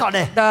有 record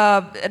嘅，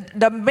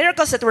 the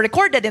miracles that were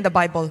recorded in the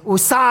Bible, 有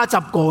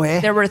30個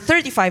嘅。 there were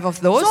 35 of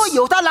those. 所以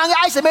猶太人嘅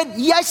愛什麼？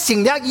而愛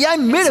成力，而愛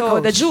So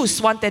the miracles。 Jews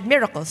wanted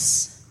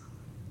miracles.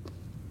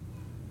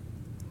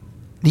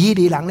 你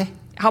哋人呢？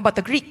 How about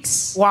the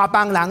Greeks? 外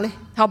邦人呢？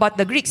 How about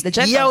the Greeks, the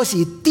有 Gentiles?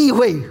 時智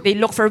慧。 They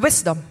look for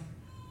wisdom.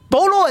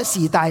 保羅嘅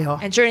時代嗬，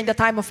 And during the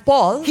time of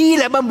Paul, 希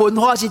臘嘅文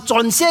化是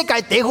全世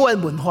界最好嘅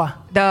文化。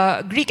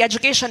 the Greek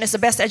education is the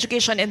best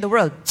education in the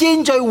world.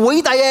 戰最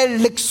偉大嘅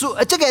歷史，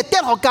即係哲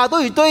學家都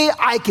要對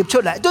埃及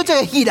出嚟，都即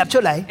係希臘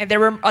出嚟。 And there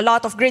were a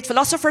lot of great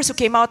philosophers who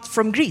came out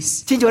from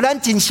Greece. 戰在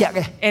咱戰石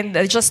嘅， And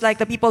just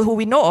like the people who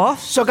we know of,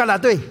 蘇格拉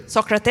底、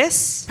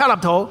 Socrates, 柏立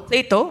圖、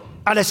 Plato,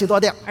 亞里士多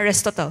德，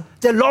 Aristotle,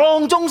 即係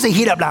囊中是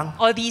希臘人，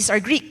 all these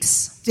are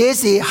Greeks. 這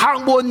是學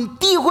問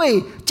智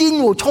慧、真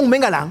有聰明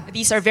嘅人，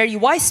 These are very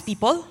wise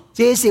people.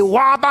 這是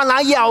外邦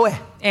人有嘅。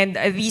 And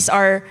these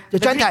are The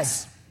the Gentiles.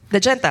 Greeks, the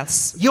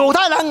Gentiles. 猶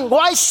太人我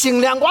愛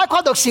成力，我愛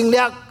看到成力；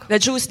 The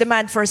Jews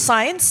demand for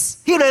signs.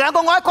 希臘人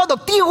講我愛看到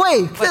智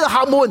慧，呢個學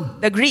問。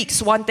 The Greeks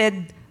wanted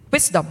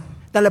wisdom.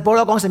 但係保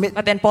羅講什麼？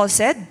 But then Paul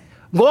said,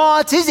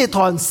 我只是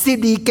傳十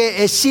字架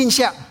嘅信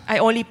息， I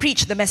only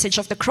preach the message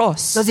of the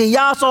cross. 就是耶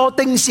穌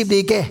釘十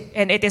字架。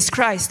 And it is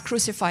Christ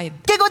crucified.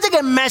 結果這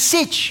個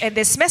message And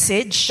this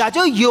message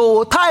就係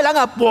猶太人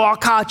嘅綁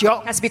架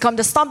着， has become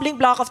the stumbling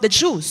block of the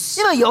Jews.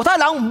 因為猶太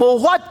人無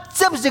法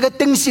接受個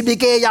釘十字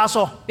架嘅耶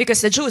穌，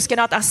 Because the Jews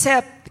cannot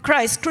accept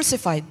Christ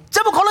crucified.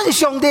 怎麼可能是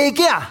上帝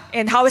嘅兒？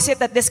 And how is it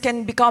that this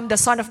can become the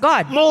Son of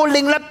God? 無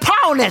靈力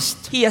powerless，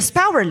 He is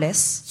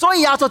powerless. 所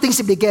以耶穌釘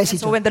十字架嘅時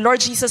So 候， when the Lord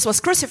Jesus was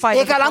crucified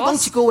on the 耶穌講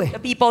cross, 一句話 the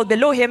people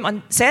below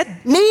him said,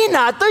 你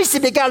拿對十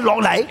字架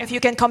落嚟， if you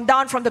can come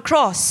down from the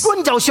cross,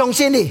 官就相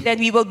信你。 then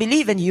we will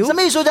believe in you. 什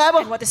麼意思就係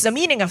And 噃？ what is the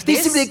meaning of 釘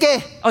十 this? 字架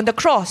On the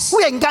cross, 忽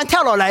然間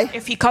跳落嚟，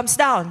 if he comes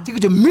down, 呢個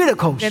叫做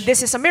miracles。 then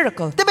this is a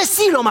miracle. 特別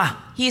死了嘛，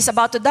 He is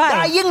about to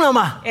大 die. 英了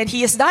嘛， And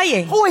he is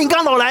dying. 忽然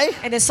間落嚟，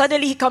 And then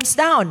suddenly he comes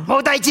down.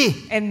 冇大志，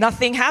 And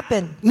nothing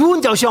happened.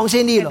 官就相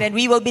信你 And 咯。 then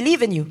we will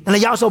believe in you. 但係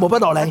耶穌冇不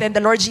落 But 嚟， then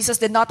the Lord Jesus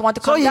did not want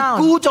to 所 come 以 down.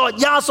 故作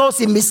耶穌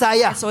是彌賽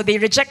亞， So they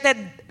rejected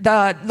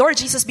the Lord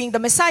Jesus being the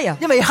Messiah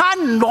因為很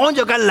軟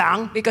弱嘅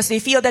人， because they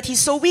feel that he's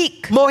so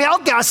weak. 冇有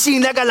嘅善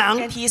力嘅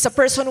人， And he is a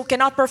person who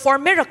cannot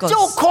perform miracles.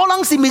 就可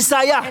能是彌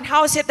賽亞。 And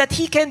how is it that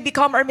he can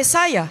become our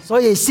Messiah? 所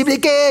以十字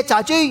架就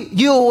係最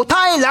猶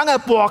太人嘅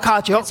綁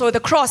架着， So the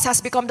cross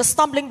has become the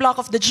stumbling block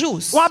of the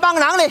Jews. 外邦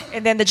人咧，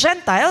 And then the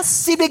Gentiles,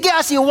 十字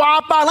架是外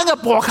邦人嘅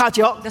綁架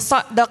着，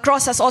 the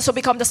cross has also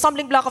become the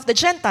stumbling block of the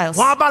Gentiles.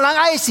 外邦人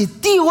愛是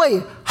智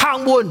慧學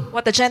問，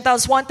 What the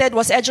Gentiles wanted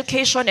was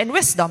education and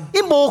wisdom. 你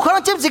冇可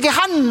能將自己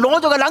很軟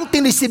弱嘅人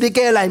釘喺十字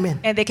架裏面，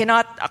 And they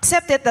cannot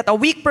accept it that a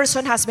weak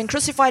person has been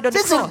crucified on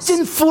這 the 是 cross.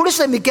 真 foolish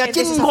嘅物件， And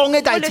真 this is 戇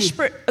嘅大事。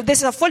 this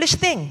is a foolish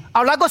thing.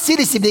 後來個死喺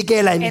十字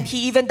架裏面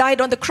And，he even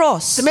died on the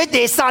cross. 什麼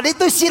第三日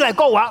對死嚟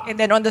講話， And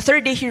then on the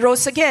third day he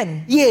rose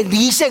again. 嘢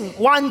理性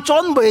完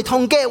全未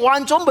通嘅，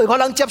完全未可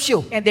能接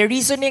受， And their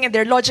reasoning and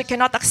their logic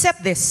cannot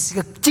accept this. 係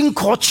個真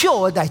可笑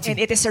嘅大事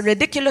And。it is a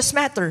ridiculous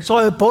matter.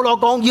 所以保羅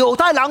講猶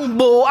太人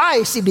無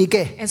愛十字架，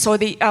 And so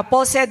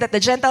Paul said that the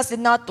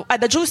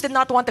Jews did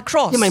not want the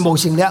cross 因為無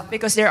成力；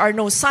 because there are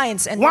no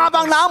signs and 外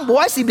邦 miracles. 人無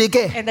愛十字架，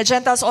 And the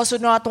Gentiles also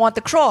do not want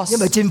the cross 因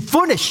為真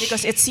foolish。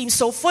 because it seems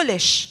so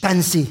foolish.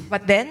 但是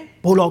But then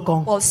保羅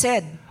講， Paul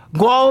said,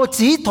 我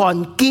只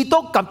談基督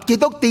及基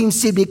督電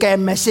視嘅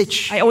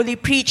message。 I only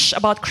preach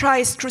about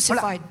Christ 好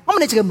啦 crucified. 我問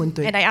你一個問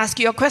題， And I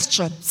ask you a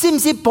question. 是唔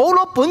是保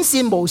羅本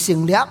身無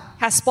成力，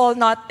 Has Paul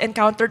not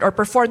encountered or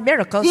performed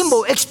miracles? 佢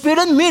冇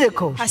experience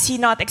miracle， Has he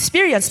not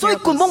experienced 所以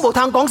根本 miracles? 冇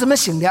談講什麼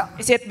成力。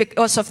 Is it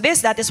because of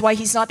this that is why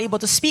he's not able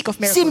to speak of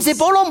是唔 miracles? 是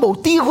保羅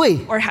冇智慧？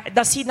 Or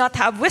does he not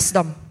have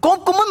wisdom? 講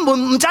根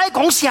本唔知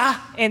講啥，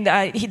 And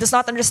he does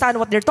not understand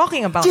what they're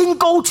talking about. 真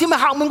高深嘅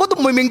學問我都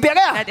唔明白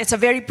啊。 That it's a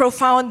very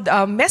profound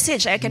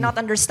message I cannot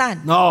understand.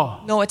 No，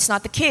 No, it's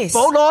not the case.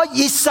 保羅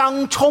一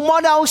生充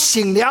滿了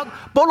成力，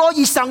保羅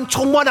一生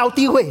充滿了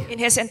智慧。 In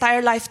his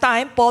entire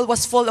lifetime, Paul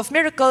was full of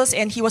miracles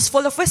and he was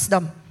full of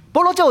wisdom.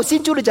 保羅就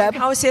先主你就係，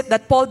 How is it that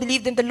Paul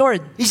believed in the Lord?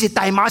 於是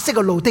大馬色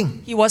嘅路頂，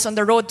 He was on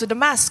the road to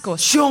Damascus.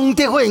 上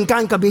帝忽然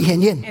間特別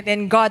顯現， And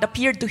then God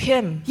appeared to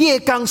him. 夜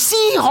間四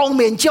方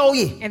面照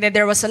義， And then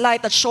there was a light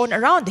that shone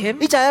around him.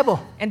 你知係冇？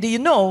 And do you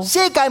know, 世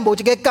界冇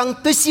一個光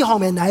對四方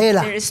面嚟嘅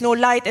啦， there is no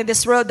light in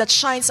this world that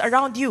shines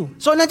around you.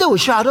 所以呢都會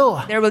shadow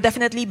啊， There will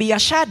definitely be a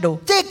shadow.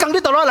 即係光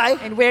啲到落嚟，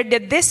 And where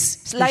did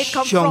this light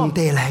come from? 上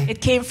帝嚟。 It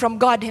came from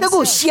God 一個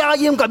himself. 聲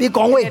音特別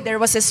講話， And there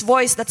was his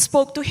voice that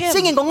spoke to 聖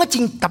him. 經講得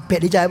真特別，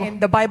你知係冇？ And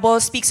the Bible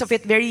speaks of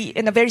it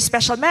in a very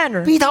special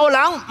manner. 鼻頭人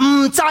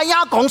唔知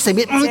呀講什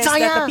麼，唔 It 知 says that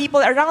呀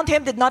the，people around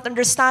him did not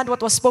understand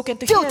what was spoken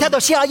to 只有聽 him. 到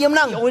聲音 They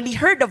啦， only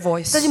heard the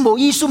voice. 但是冇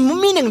意思，冇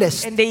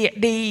meaningless。 And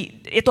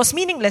it was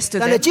meaningless to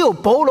但係 them. 只有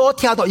保羅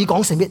聽到佢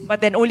講什麼， But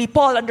then only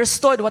Paul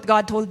understood what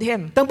God told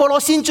him. 當保羅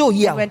先做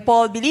以後， When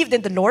Paul believed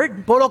in the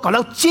Lord, 保羅講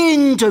到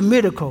真正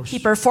miracles。 he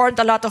performed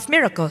a lot of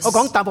miracles. 我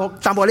講淡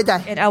薄呢就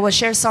係 And I will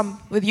share some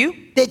with you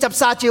第13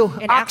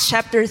章 in Acts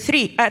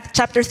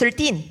chapter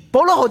 13.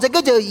 保羅學者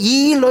叫做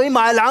以利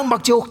馬人目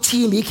睭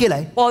刺眉起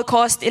嚟， Paul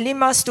caused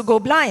Elymas to go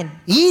blind.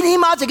 以利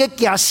馬一個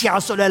行邪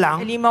術嘅人，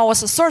 Elymas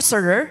was a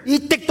sorcerer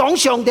佢敵擋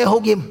上帝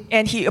福音，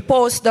 and he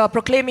opposed the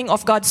proclaiming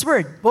of God's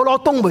word. 保羅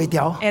擋唔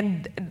掉。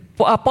 And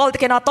Paul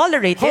cannot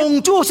tolerate it.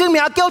 奉主聖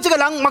名叫這個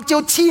人目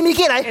睭刺眉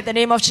起嚟， In the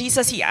name of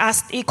Jesus,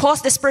 he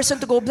caused this person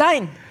to go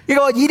blind. 呢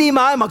個以利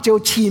馬目睭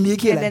刺眉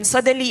起 And 嚟。 then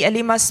suddenly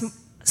Elymas'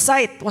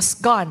 sight was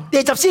gone. 第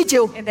14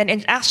章， And then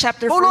in Acts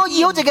chapter 保羅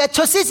醫好 14, 一個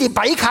出死是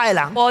跛腳嘅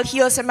人， Paul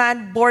heals a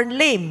man born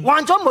lame.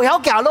 患咗無口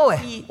行路嘅，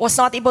 He was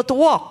not able to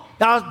walk.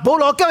 嗱，保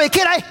羅叫佢起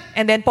嚟，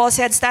 And then Paul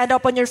said, stand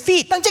up on your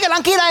feet. 等這個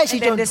人起嚟嘅時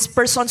And then 陣， this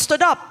person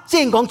stood up.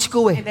 先講一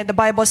句話， And then the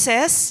Bible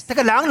says, 這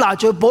個人拿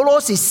住保羅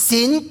是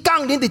神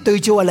降臨的對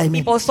照嘅裏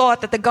面， people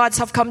thought that the gods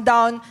have come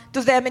down to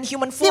them in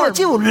human 因為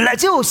form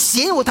只有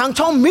神有通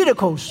創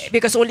miracles。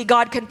 because only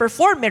God can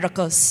perform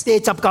miracles. 第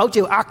19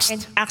章 Acts In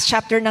Acts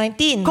chapter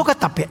 19, 嗰個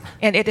特別，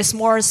 and it is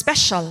more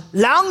special.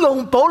 人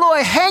用保羅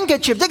嘅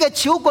handkerchief 即係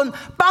手棍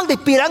幫啲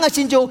病人嘅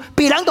先做，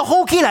病人都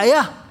好起嚟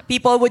啊！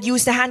 People would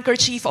use the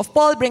handkerchief of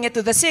Paul, bring it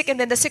to the sick, and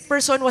then the sick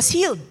person was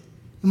healed.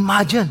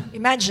 Imagine，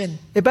 Imagine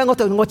你俾我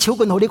對我手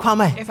棍好啲看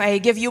咩？ if I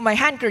give you my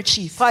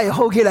handkerchief, 快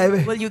好起嚟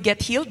咩？ will you get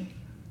healed?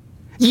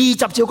 20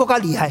章更加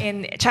厲害，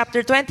 In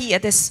chapter 20,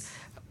 it is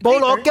保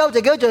羅 greater. 叫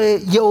就叫做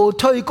搖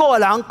退嗰個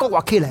人骨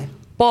活起嚟，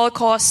 Paul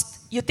caused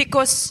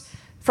Eutychus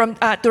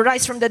to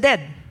rise from the dead.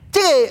 即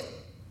係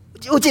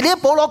好似呢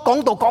保羅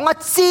講道講啊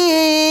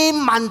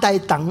千萬大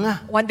等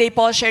啊， One day,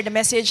 Paul shared a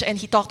message and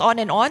he talked on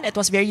and on. It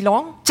was very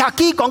long. 拆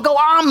機講到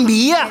暗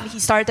暝啊， And he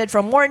started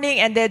from morning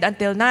and then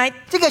until night.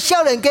 即係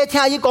少年嘅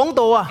聽佢講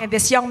道啊， And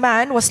this young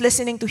man was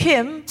listening to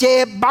him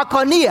借巴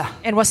克尼啊，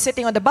 and was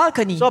sitting on the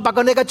balcony. 所以巴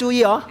克尼嘅注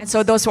意哦， And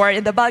so those who are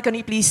in the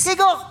balcony, please 結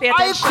果 pay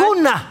愛 attention.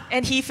 困啊，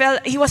 And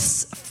he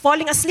was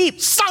falling asleep.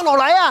 生落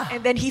嚟啊，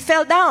 And then he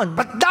fell down.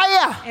 不低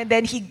啊， And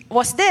then he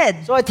was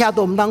dead. 所以聽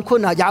到唔當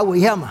困啊，也危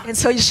險啊。 And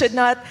so you should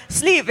not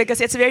sleep because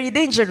it's very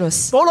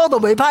dangerous. 保羅都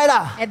未批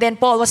啦， And then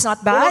Paul was not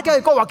保羅 bad. 叫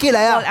佢骨活起嚟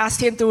Paul 啊， asked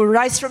him to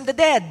rise from the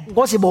dead.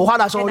 我是無法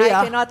啦，所 And 以 I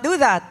啊， cannot do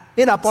that.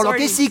 你嗱保羅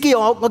Sorry. 嘅司機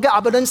我叫阿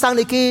伯倫生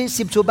你去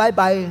攝處拜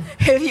拜。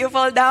 If you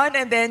fall down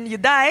and then you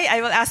die,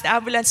 I will ask the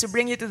ambulance to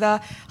bring you to the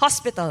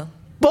hospital.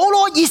 保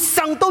羅一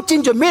生都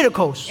見咗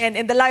miracles， And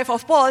in the life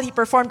of Paul, he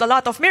performed a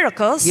lot of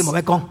miracles. 佢冇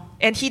咩講。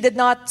 And he did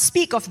not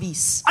speak of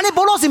these. 啊，你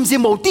保羅是唔是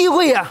冇智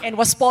慧啊？ And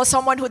was Paul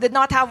someone who did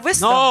not have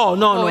wisdom?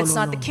 No, it's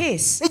no, not no. the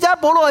case. 你知道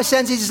保羅嘅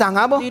先知是啥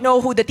啊？ Do 冇？ you know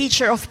who the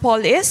teacher of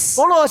Paul is?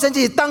 保羅嘅先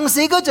知當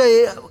時嗰就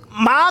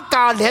馬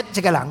加列這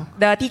個人，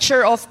 The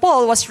teacher of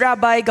Paul was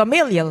Rabbi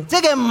Gamaliel.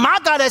 這個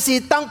馬加列是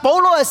當保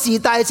羅嘅時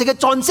代，這個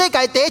全世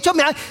界第一出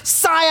名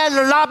晒啊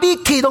拉比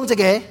其中這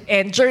個。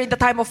 And during the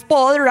time of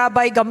Paul,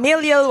 Rabbi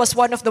Gamaliel was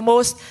one of the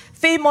most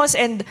famous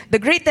and the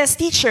greatest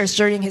teachers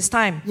during his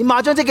time. 而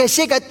馬將這個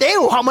世界第一學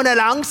問嘅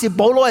人是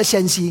保羅嘅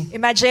先知。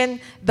 Imagine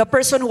the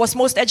person who was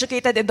most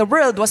educated in the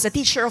world was the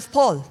teacher of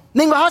Paul.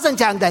 另外發生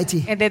這樣大事，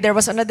 And then there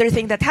was another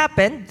thing that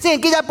happened. 即係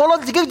記得保羅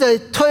自己就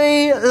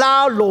推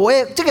拉羅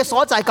嘅這個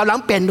所在個人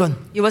辯論。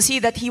 You will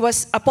see that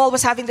Paul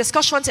was having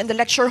discussions in the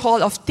lecture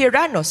hall of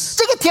Tyrannus.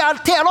 這個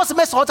提羅是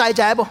咩所在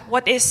就係噃？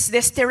 What is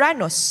this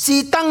Tyrannus?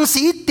 是當時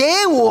第一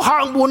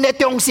學問嘅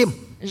中心。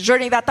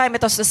 During that time,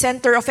 it was the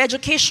center of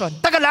education.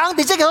 但個人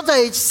哋即係所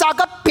在三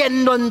個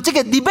辯論，即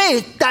係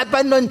debate 大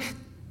辯論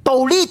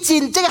道理戰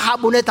即係學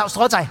問嘅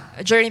所在。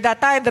 During that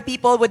time, the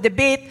people would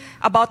debate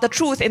about the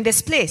truth in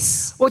this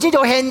place. 我知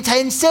道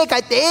全世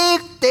界第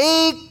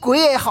幾個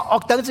學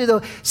堂叫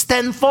做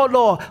Stanford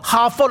咯、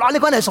哈佛咯，呢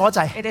個係所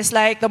在。 It is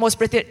like the most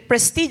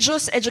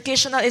prestigious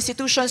educational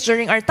institutions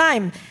during our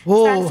time.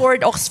 Oh. Stanford,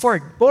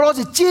 Oxford. 保羅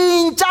是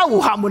真真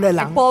有學問嘅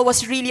人， Paul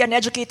was really an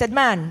educated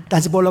man.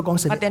 但是保羅講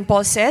實 But then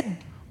Paul said,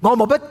 我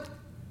冇不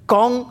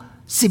講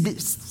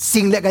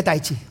勝利嘅大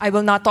字， I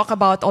will not talk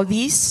about all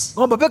these.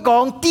 我冇不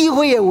講智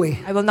慧嘅話，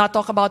 I will not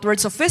talk about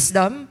words of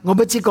wisdom. 我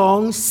不只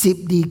講十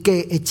字架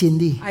嘅真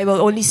理。 I will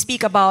only speak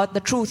about the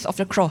truth of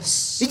the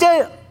cross. 而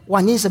且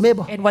原因係咩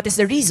噃？ And what is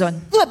the reason?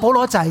 因為保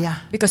羅就係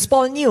啊， Because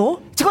Paul knew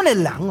即係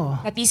人哦，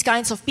 that these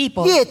kinds of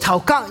people, 呢個頭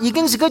殼已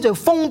經是叫做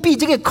封閉，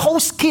即係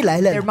close 起來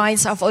their 咧，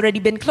 minds have already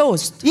been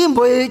closed. 已唔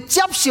會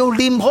接受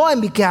任何嘅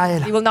物件嘅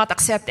啦 They，will not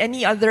accept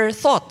any other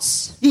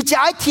thoughts. 而只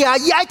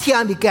愛聽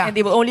物件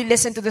And，they will only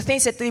listen to the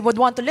things that they would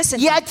want to listen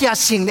而 to. 愛聽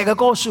勝利嘅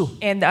歌書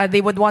And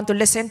they would want to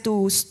listen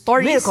to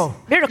stories, ，miracle，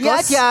而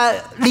愛 miracles. 聽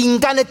人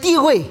間嘅智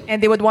慧。 And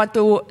they would want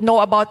to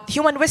know about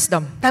human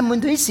wisdom. 但問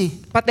題是，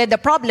 But then the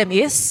problem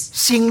is,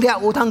 勝利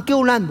有通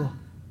救咱喎，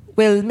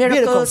 will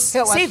miracles Miracles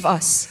help us. save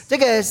us? 即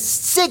係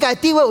世界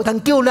智慧有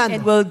通救咱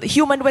And 喎。 will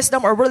human wisdom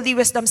or worldly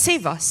wisdom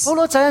save us? 保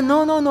羅就係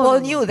no no Paul no，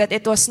 knew that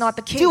it was not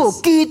the 只有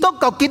case. 基督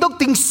教基督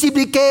定十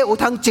字架有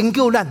通拯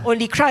救咱，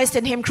 Only Christ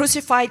and Him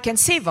crucified can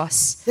save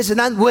us. 呢是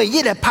咱唯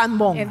一嘅盼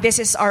望。 And this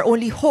is our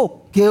only hope.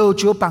 叫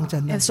主幫助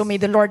咱 And so may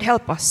the Lord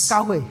help us.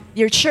 教會，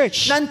 Dear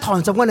church, 咱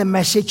傳咗我哋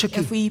message 出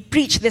去 if，we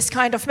preach this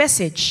kind of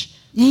message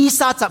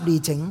 30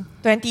年前，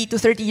 20 to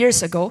 30 years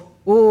ago,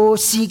 有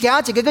時間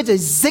一個叫做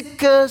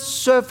Zika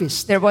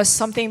service。 there was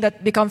something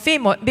that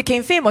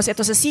became famous. It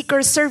was a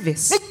seeker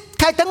service. 你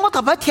睇等我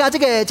頭先聽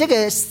這個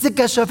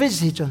Zika service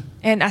時陣，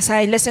 And as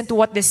I listened to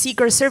what the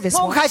seeker service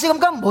我 was, 開始咁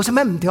講冇什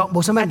麼唔對，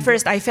冇什麼 at 唔對，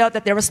 first I felt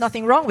that there was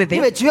nothing wrong with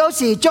因為 it. 主要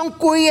是將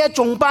貴嘅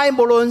崇拜，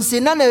無論是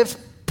咱嘅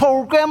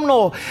program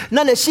咯，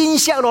咱嘅信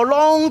息咯，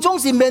當中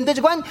是面對一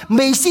關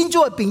未信主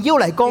嘅朋友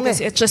嚟講 Because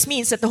嘅。 it just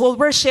means that the whole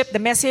worship, the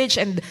message,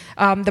 and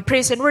the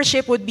praise and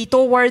worship would be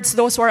towards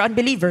those who are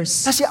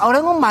unbelievers. 但是後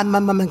來我慢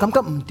慢感覺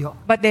唔對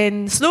But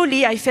then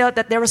slowly I felt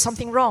that there was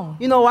something wrong.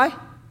 ，you know why？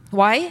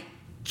 Why?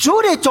 主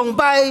嘅崇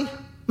拜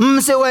唔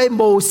是為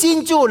無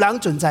信主嘅人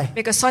存在，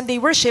 Because Sunday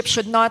worship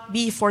should not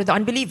be for the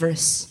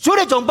unbelievers, 主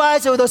嘅崇拜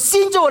是為到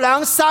信主嘅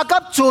人三級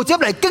組織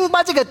嚟敬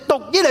拜這個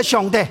獨一嘅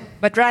上帝。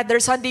 but rather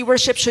Sunday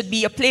worship should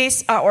be a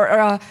place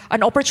or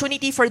an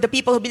opportunity for the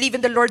people who believe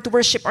in the Lord to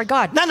worship our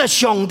God. 咱嘅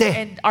上帝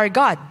And our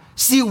God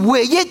是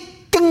唯一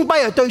敬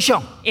拜嘅對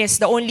象， is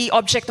the only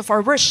object of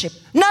our worship.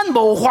 咱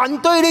無反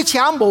對你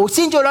請無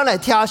信主嘅人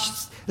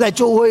嚟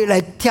做會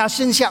嚟聽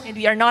信息， And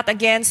we are not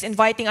against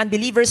inviting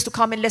unbelievers to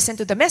come and listen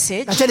to the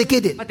message. 但係你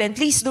記得， But then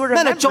please do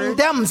咱嘅重 remember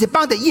點唔是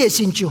幫助伊嘅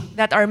信主，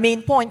 that our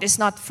main point is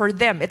not for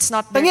them. It's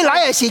not 等 their 於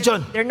來嘅時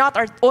陣， They're not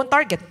our own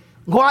target.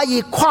 我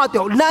要看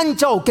到咱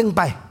做敬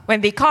拜， When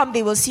they come,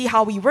 they will see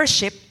how we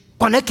worship.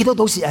 群喺基督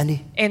徒是安尼，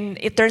 And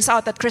it turns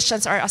out that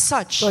Christians are as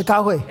such. 在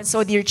教會， And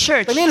so, dear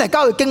church, 等你嚟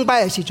教會敬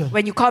拜嘅時陣，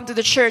 when you come to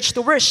the church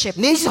to worship,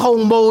 你是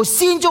從無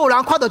信主嘅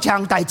人看到這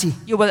樣大事，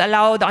 you will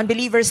allow the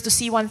unbelievers to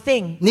see one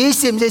thing, 你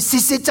是唔是實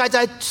實在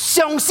在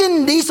相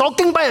信你所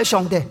敬拜嘅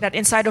上帝？ that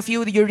inside of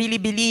you, you really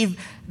believe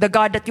the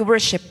God that you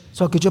worship.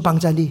 所以叫做幫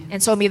助你， And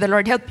so may the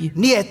Lord help you.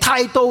 你嘅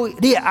態度，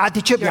你嘅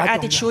attitude Your 也重要。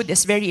 attitude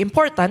is very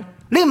important.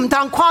 你唔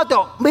通看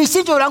到未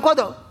信主嘅人看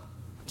到，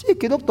即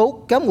係基督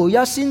徒咁冇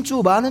一信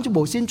主吧，那就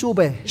冇信主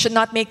呗。 You should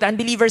not make the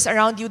unbelievers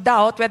around you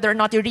doubt whether or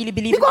not you really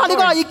believe 你 in the 講你講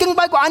Lord. 要敬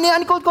拜過你，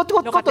你個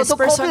Look at this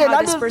person,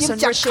 how this person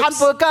食 worships. 漢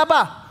堡加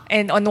吧？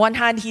 And on one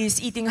hand, he is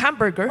eating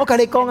hamburger 我同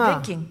你講 and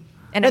啊， drinking.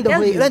 And 呢 I 度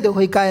tell 去 you, 呢度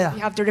去計啦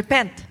you。have to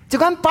repent. 就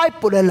講拜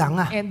佛嘅人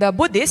啊， And the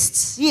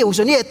Buddhists, 呢有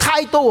時呢個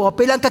態度哦，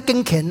比咱更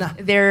敬虔啊。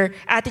 their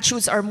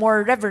attitudes are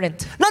more reverent.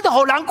 咱就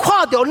好人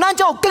看到，咱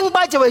就敬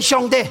拜就係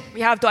上帝。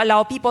 We have to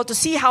allow people to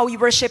see how we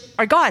worship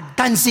our God.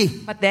 但是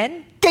But then,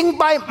 敬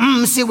拜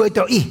唔是為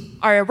着伊。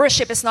 our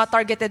worship is not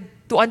targeted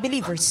to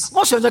unbelievers.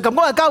 我常常咁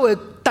講嘅教會，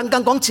等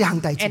緊講自行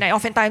大事。 And I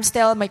oftentimes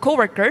tell my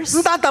coworkers,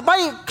 唔但特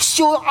別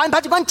少安排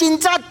一款精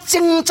彩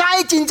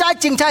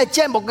嘅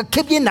節目嘅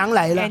吸引人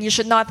嚟啦 and。you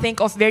should not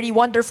think of very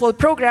wonderful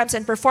programs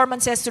and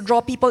performances to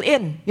draw people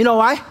in. You know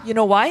why？ You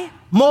know why?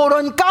 無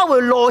論教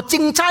會羅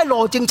精彩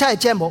嘅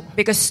節目，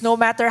 Because no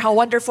matter how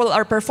wonderful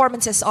our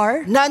performances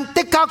are, 咱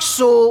的確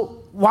是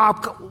話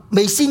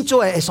未信主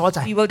嘅所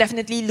在。 we will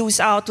definitely lose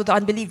out to the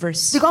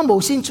unbelievers. 你講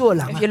無信主嘅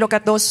人 If 啊， you look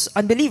at those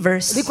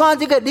unbelievers, 你講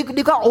呢個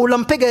你講奧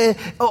林匹克嘅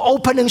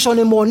opening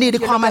ceremony，你 you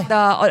看 look 咩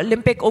at？the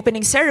Olympic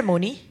opening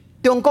ceremony,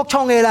 中國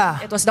創嘅啦，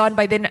 it was done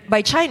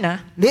by China,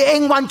 你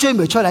永遠追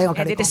唔出嚟。我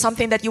同 and 你 it is 講，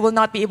 something that you will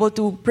not be able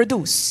to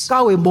produce.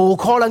 教會冇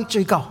可能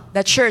追究，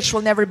 The church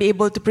will never be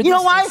able to produce You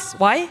know why? this.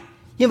 Why?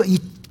 因為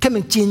佢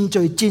哋戰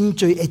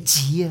罪嘅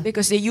錢啊。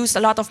 Because they used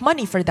a lot of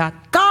money for that.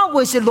 教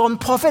會是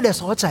non-profit 嘅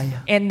所在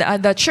啊！ And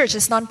the church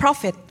is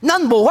non-profit.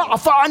 咱無法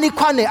afford安尼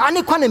款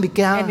嘅物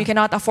And we 件，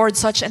 cannot afford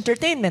such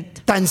entertainment.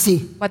 但是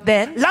But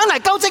then, 人嚟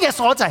交織嘅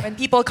所在， when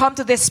people come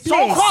to this 所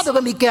place, 看到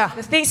嘅物件，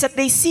 the things that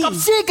they see, 及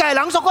世界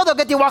人所看到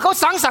嘅電話口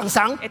省。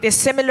 it is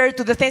similar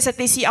to the things that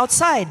they see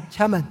outside.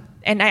 請問，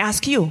 And I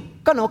ask you,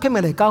 今日我今日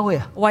嚟教會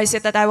啊？ why is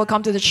it that I will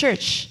come to the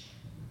church?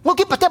 我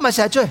見別啲咪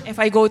成日追， If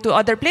I go to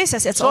other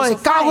places, it's 所以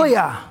also 教會 fine.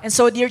 啊， And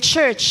so, dear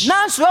church,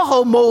 咱所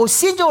有無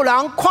先做人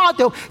看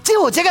到，只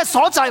有這個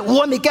所在有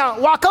嘅物件，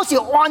話口是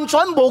完全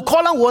無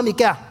可能有嘅物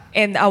件。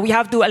 and we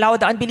have to allow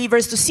the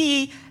unbelievers to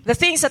see the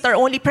things that are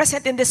only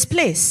present in this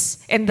place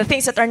and the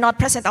things that are not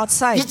present 而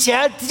outside. 且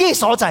呢個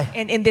所在，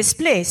 And in this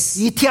place,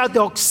 而聽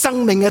到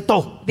生命嘅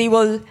道， they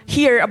will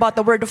hear about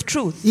the word of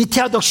truth. 而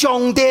聽到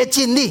上帝嘅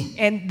真理，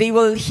 And they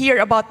will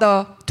hear about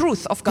the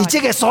truth of 而 God.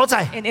 這個所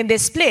在， And in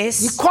this 而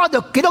place, 看到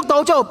基督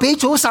徒就彼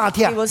此相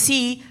聽 they。will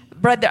see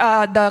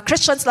the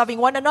Christians loving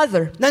one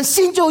another. 咱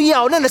信主以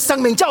後，咱嘅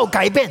生命就有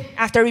改變。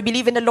 After we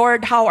believe in the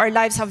Lord, how our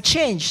lives have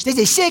changed. 呢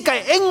是世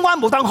界永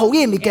遠無當好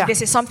嘅物件，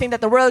 This is something that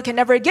the world can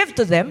never give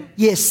to them.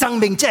 而生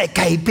命真係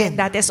改變。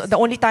 That is the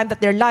only time that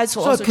their lives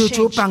will 所以 also 求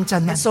主 change. 幫助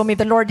咱。 And so may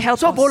the Lord help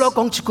所以保羅 us.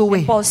 講一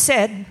句話。 Paul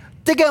said,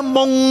 這個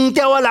蒙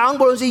掉嘅人，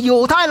無論是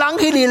猶太人、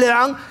希利尼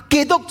人，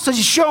基督就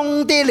是上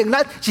帝靈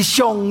力，是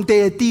上帝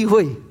嘅智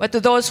慧。 but to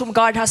those whom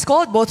God has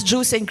called, both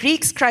Jews and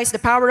Greeks, Christ the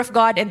power of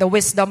God and the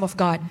wisdom of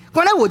God.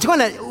 我咧有這款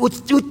嘅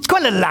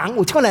人，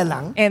有這款嘅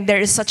人， And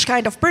there is such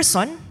kind of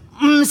person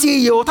唔是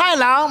猶太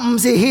人，唔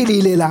是希利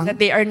尼人， that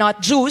they are not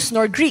Jews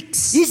nor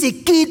Greeks, 而是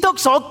基督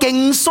所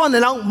競選嘅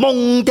人，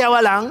蒙掉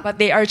嘅人。 but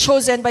they are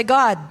chosen by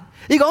God.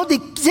 你講第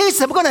這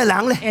什麼款嘅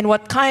人咧？ And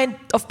what kind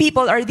of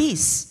people are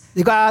these?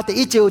 你講第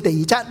一章第二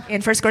節。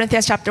 In 1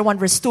 Corinthians chapter 1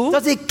 verse 2,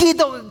 就是基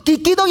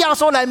督耶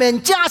穌裏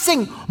面加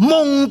聖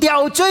蒙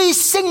掉最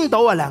聖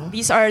道嘅人，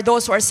 these are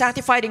those who are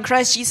sanctified in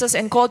Christ Jesus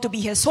and called to be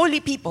His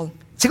holy people.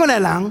 這個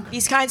人，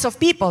 These kinds of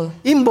people,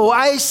 伊無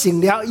愛成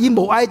了，伊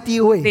無愛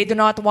智慧， they do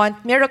not want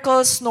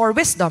miracles nor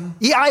wisdom,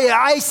 伊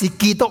愛是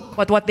基督。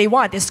 but what they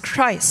want is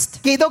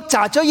Christ. 基督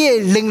揸咗伊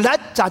嘅靈力，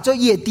揸咗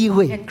伊嘅智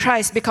慧。 And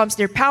Christ becomes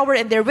their power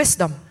and their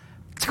wisdom.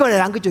 這個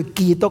人叫做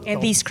基督徒， And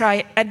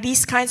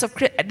these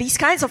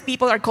kinds of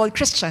people are called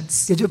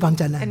Christians. 叫做幫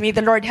助 And 人。 may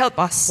the Lord help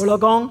us. 我老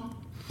講，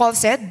 Paul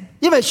said,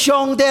 因為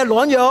上帝嘅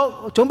軟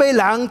弱總比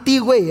人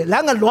智慧，人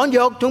嘅軟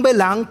弱總比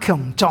人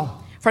強壯。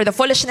 for the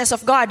foolishness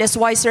of God is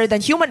wiser than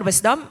human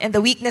wisdom, and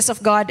the weakness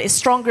of God is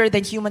stronger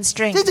than human 呢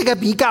strength. 就係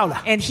比較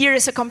啦。 And here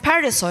is a 就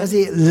comparison.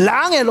 是人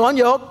嘅軟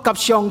弱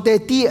及上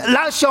帝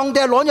上帝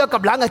嘅軟弱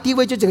及人嘅智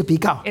慧，就係比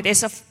較。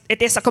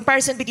 It is a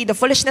comparison between the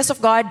foolishness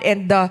of God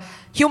and the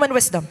human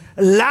wisdom.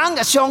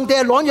 上帝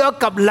嘅軟弱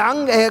及人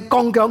嘅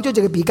剛強，就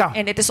係比較。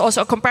 And it is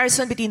also a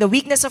comparison between the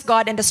weakness of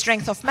God and the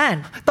strength of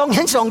man. 當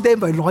然上帝唔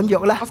係軟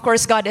弱啦， Of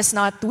course, God is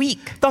not weak.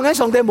 當然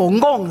上帝冇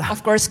啱啦，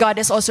 Of course, God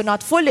is also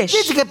not foolish.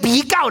 呢就係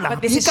比較啦， But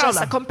比 this is 較 just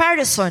a 啦。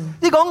 comparison.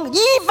 你講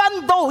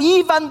even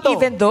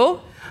Even though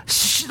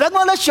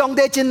我咧上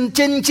帝真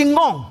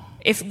啱，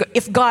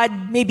 if God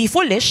may be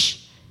foolish,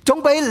 總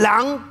比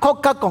人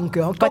更加剛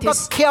強，更 but 加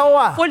his 巧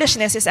啊！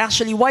 foolishness is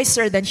actually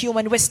wiser than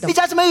human 你 wisdom.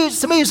 知什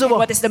麼意思喎？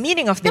 What is the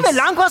meaning of 因為 this?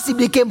 人看十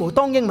字架無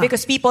當應嘛，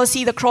 Because people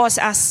see the cross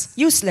as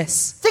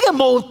useless. 即係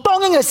無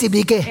當應嘅十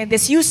字架， And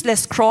this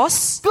useless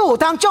cross 佢無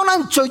當將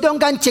咱最中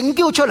間拯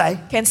救出嚟。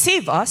 can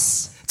save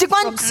us. 即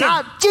關 From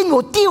sin. 真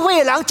無智慧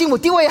嘅人，真無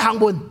智慧嘅行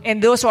門，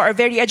 And those who are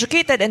very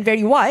educated and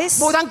very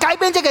wise, 無當改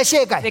變這個世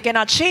界。 they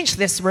cannot change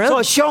this 所以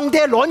world. 上帝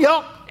軟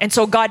弱， And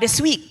so God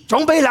is weak.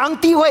 總比人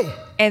智慧，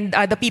 And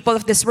the people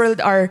of this world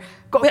are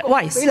比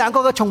wise. 人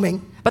更加聰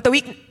明。 But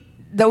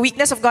the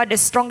weakness of God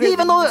is stronger than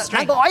even though human 人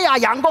strength. 講哎呀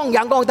人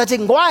講，但是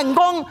我人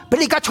講比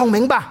你更聰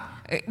明吧？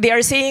 They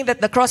are saying that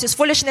the cross is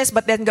foolishness,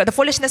 but then the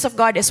foolishness of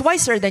God is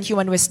wiser than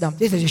human wisdom.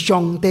 呢就是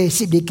上帝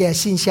十字架嘅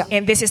信息。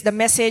 And this is the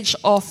message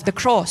of the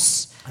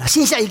cross.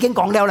 信息已經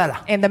講了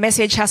啦， And the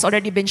message has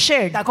already been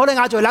shared. 但可能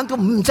亞在人都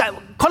唔知，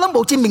可能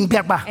冇真明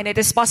白吧？ And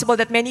it is possible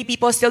that many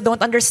people still don't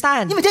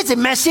understand. 因為這係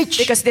message，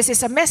 Because this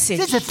is a 這 message.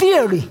 係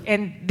theory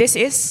And this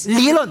is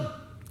理論，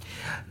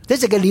這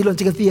係個理論，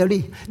這個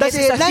theory。但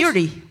This is a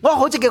theory. 我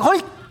好似個可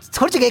以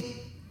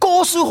歌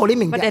書好你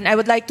明 But 白。 then I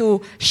would like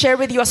to share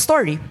with you a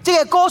story.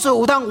 這個歌書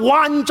有通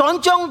完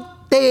全將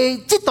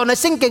這段嘅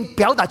聖經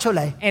表達出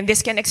嚟， And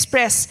this can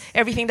express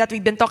everything that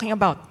we've been talking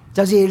about.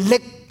 就是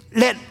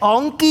列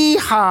王記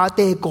下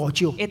第五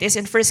章。 It is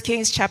in 1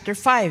 Kings chapter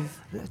 5.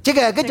 這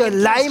個叫做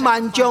乃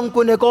曼將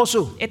軍嘅歌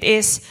書。 It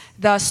is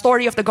the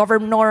story of the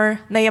governor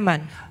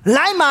Naaman.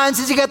 乃曼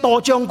是一個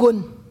大將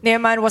軍。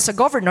 Naaman was a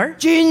governor.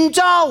 真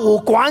州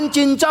有權，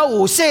真州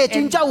有勢，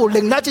真州有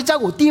能力，真州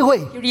有智慧。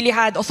 He really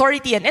had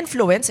authority and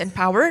influence and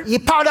power. 而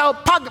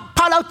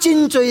拍了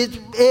真罪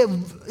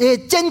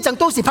戰爭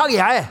都是拍贏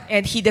嘅。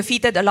 And he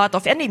defeated a lot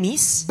of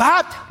enemies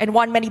But and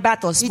won many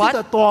battles. 呢啲就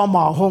But 大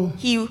麻風，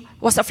 he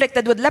was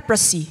afflicted with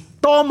leprosy.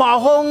 大麻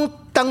風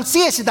當時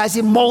嘅時代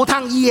是無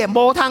通醫嘅，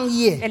無通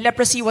醫嘅。 And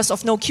leprosy was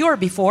of no cure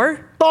before.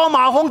 大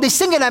麻風在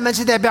聖經裏面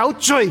是代表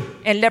罪，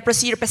 And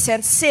leprosy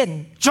represents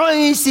sin.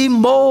 罪是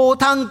無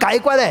通解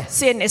決嘅。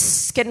 Sin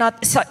is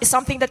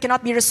something that cannot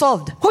be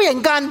resolved. 忽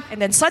然間， And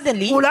then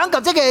suddenly, 有人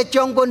及這個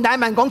將軍乃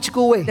縵講一句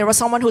話， there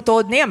was someone who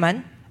told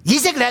Naaman 以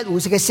色列有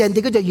一個先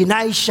知叫做以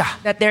利沙，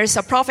 that there's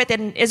a prophet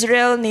in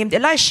Israel named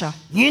Elisha.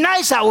 以利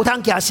沙有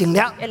通行神力，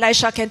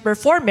 Elisha can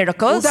perform 有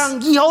miracles 通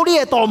醫好你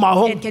嘅大麻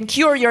風。 and can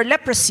cure your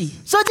leprosy.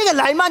 所以這個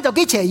乃縵就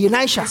去找以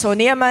利沙， So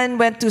Naaman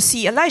went to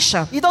see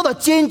Elisha. 伊到度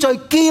戰在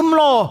金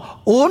咯、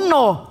銀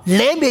咯、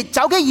禮物，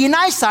走去以利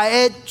沙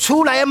嘅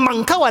厝內嘅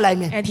門口嘅裏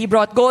面。 And he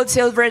brought gold,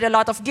 silver, and a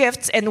lot of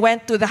gifts and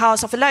went to the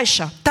house of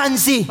Elisha. 但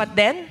是 But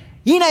then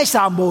以利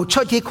沙冇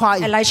出去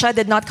看， Elisha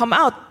did not come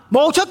out.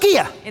 冇出去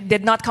啊！ It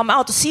did not come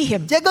out to see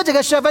him. 這個一個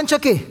servant 出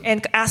去，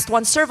 And asked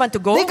one servant to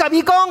go 你甲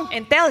伊講，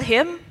 and tell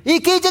him 伊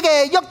去這個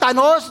約旦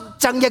河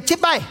淨日7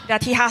擺， that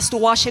he has to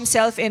wash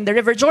himself in the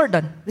river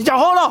Jordan. 你就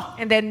好咯。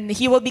 And then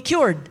he will be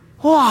cured.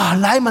 哇！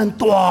乃縵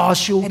大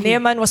笑， And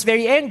Naaman was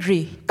very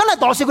angry. 今日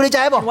大笑佢哋就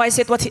係噃。 Why is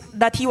it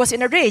that he was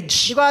in a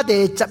rage? 如果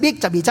第11、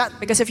12節，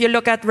 Because if you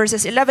look at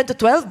verses 11 to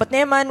 12, but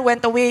Naaman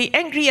went away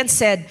angry and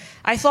said,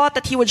 I thought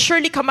that he would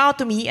surely come out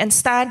to me and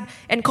stand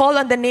and call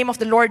on the name of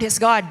the Lord his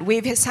God,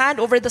 wave his hand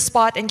over the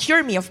spot and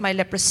cure me of my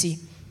leprosy.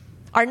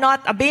 Are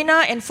not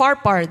Abena and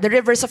Pharpar, the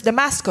rivers of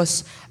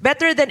Damascus,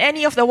 better than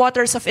any of the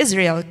waters of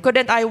Israel?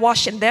 Couldn't I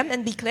wash in them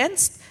and be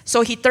cleansed?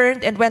 So he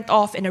turned and went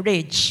off in a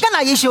rage. 今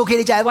日要笑佢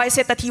哋就係 Why 噃。 is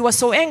it that he was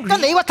so 今 angry?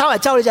 日屈頭嚟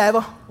走你就係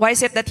噃， Why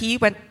is it that he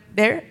went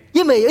there?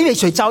 因為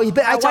隨走而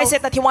俾嗌走 Why，is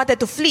it that he wanted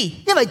to flee?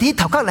 因為啲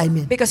頭殼裡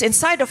面 Because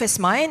inside of his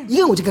mind, 已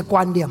經有一個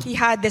觀念， he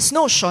had this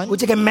notion, 有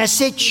一個 he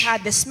message，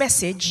 had this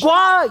message.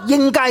 我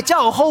應該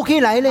就好起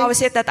來咧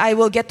How。is it that I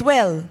will get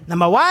well?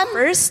 Number one，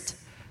 First,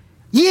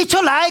 一出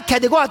嚟企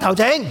喺我頭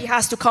前， he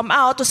has to come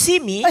out to see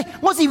me.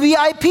 我是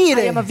VIP I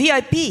咧 am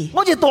a，VIP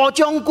我是大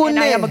將軍 and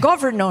I 咧 am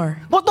a，governor.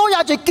 我都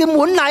有隻金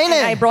碗禮 And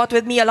I 咧， brought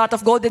with me a lot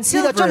of gold and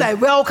你就出 silver. 嚟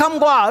welcome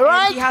我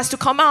And he ，right？ has to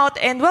come out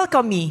and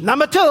welcome me.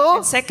 Number two，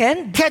 And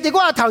second, 企喺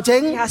我頭 he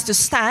前， has to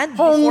stand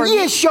紅 before 衣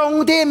me,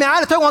 上帝名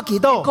嚟推我祈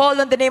禱。 call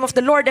on the name of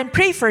the Lord and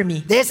pray for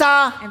me. 第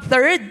三， And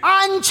third,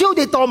 按照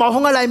啲大毛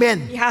孔嘅裏面，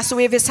 he has to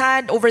wave his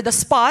hand over the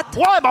spot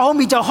我嘅毛孔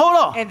面就好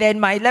咯。 and then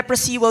my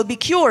leprosy will be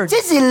cured. 這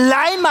是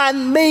乃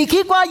縵未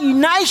去過以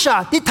利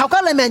沙啲頭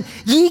殼裏面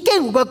已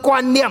經有個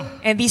觀念，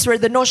 And these were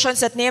the notions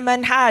that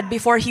Naaman had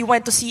before he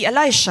went to see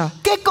Elisha.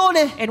 結果呢，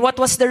 And what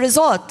was the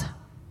result?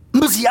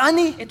 唔是安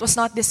尼， It was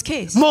not this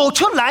case. 冇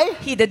出嚟，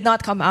 He did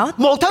not come out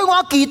冇推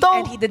我祈 and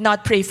禱， he did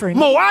not pray for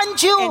me 冇按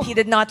照， and he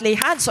did not lay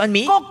hands on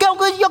me 我叫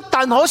佢約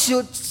旦河少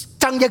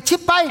淨日7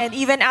擺， and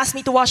even asked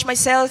me to wash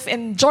myself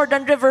in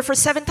Jordan River for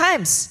 7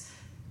 times.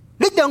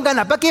 你兩間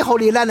啊不幾好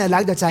利蘭嚟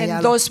冷就滯 And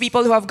啊！ those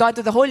people who have gone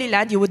to the Holy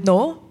Land, you would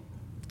know.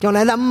 將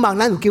來諗望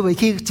咱有機會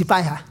去一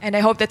擺下。 And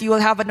I hope that you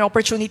will have an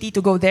opportunity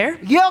to go there.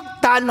 約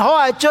旦河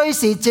係最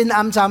是真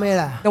暗淡嘅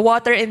啦， The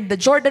water in the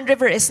Jordan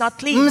River is not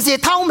唔 clean. 是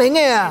透明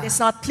嘅啊 It，is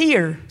not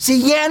clear. 是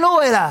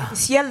yellow 嘅啦。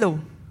 It's yellow.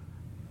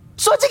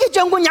 所以這個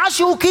將軍也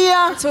生氣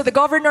啊！ So the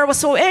governor was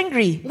so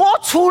angry. 我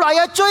厝內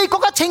嘅水更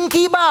加清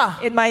氣吧？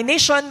 In my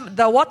nation,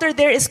 the water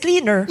there is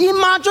cleaner. 而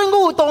馬樽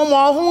我有大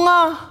麻風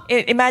啊！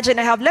 Imagine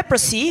I have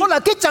leprosy. 我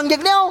嚟去淨液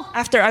了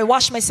After I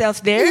wash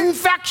myself there,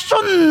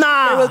 ，infection there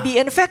啊 will，be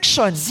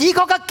infection. 死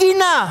更加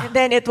堅啊！ And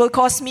then it will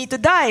cause me to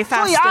die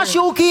所以也 faster.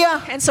 生氣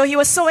啊 And so he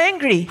was so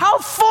angry. ！How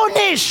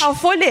foolish！ How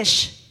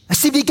foolish.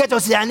 十字架就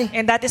是安尼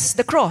And that is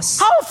the cross.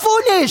 How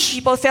foolish！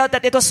 People felt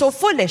that it was so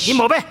foolish. 你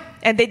冇咩？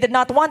 And they did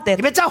not want 你 it.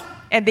 咪走，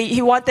 And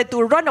he wanted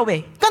to run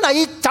away. 跟住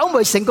佢走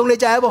未成功，你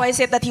就係 Why 喎。 is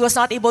it that he was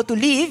not able to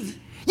leave?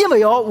 因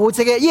為我有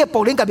這個呢個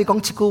布鏈特別講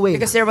一句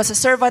話。 Because there was a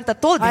servant that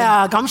told 哎 him.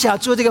 呀，感謝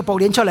主呢個布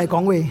鏈出嚟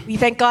講話。 We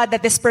thank God that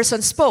this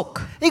person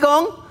spoke. 你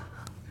講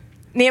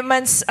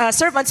Naaman's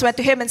servants went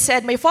to him and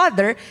said, My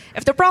father,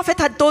 if the prophet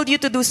had told you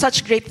to do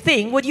such great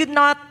thing, would you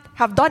not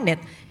have done it?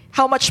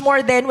 How much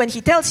more then when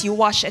he tells you,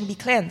 wash and be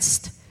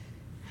cleansed?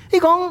 你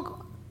講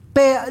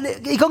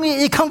你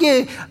講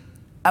嘅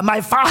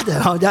my father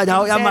有 He said,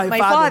 my My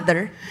father。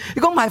 father.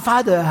 你講 my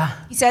father 啊？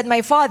 He said,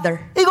 My father,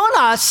 你講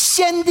嗱，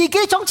上帝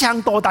嘅種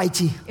長大大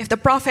志， if the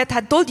prophet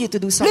had told you to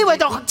do 你 something, 為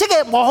到即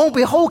個毛孔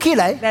被好起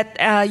嚟， that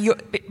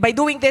by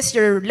doing this,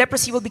 your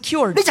leprosy will be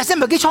cured, 你就先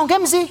咪叫創嘅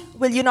唔是？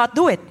 will you not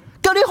do it?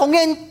 叫你紅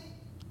人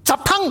10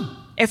湯，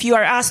 If you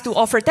are asked to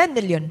offer 10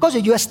 million 嗰時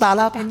US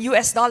dollar 吧。 in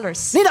US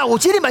dollars, 你嗱胡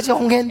子你咪就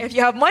紅人， if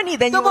you have money,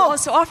 then you will Tama.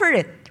 also offer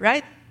it,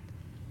 right?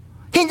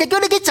 現在叫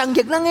你去淨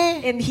液啦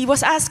嘅， And he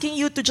was asking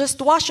you to just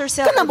wash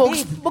yourself 跟住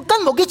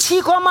again. 冇去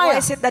試過咪 Why 啊？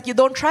 is it that you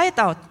don't try it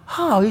out?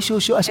 嚇，你少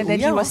少啊！ And then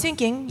he was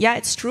thinking, yeah,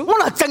 it's true. 我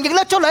嗱淨液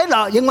咧出嚟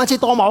嗱，仍然是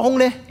大毛孔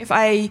咧， If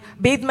I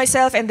bathed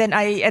myself and then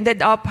I end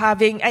up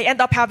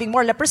having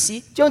more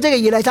leprosy, 將這個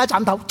以利沙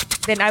斬頭，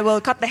 then I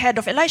will cut the head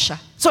of Elisha.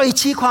 所以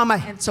試過咪？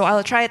 And so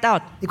I'll try it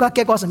out. 你講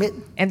結果係咩？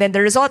 And then the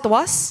result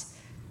was,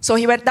 so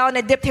he went down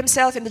and dipped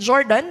himself in the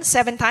Jordan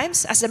 7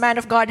 times, as the man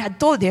of God had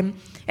told him,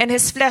 and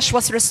his flesh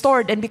was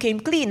restored and became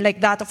clean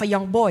like that of a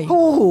young boy.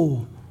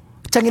 哦，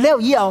淨液了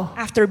以後，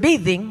 After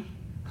bathing,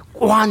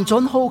 完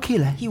全好起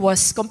嚟， He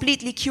was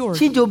completely cured.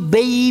 先做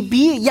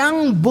baby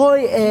young boy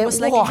He was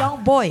like a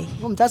young boy.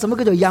 我唔知什麼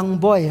叫做 young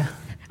boy 啊！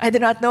 I do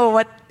not know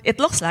what it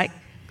looks like.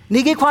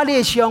 你幾看你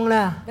嘅相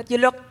啦？ But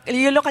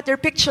you look at your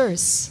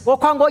pictures. 我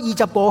看我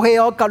20部戲，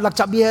我60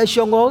嘢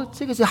相，我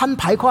即係是很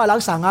排跨冷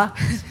神啊！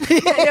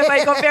 If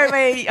I compare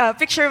my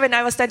picture when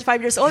I was 25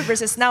 years old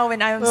versus now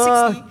when I am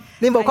 60,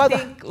你冇看 I 到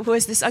think, who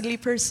is this ugly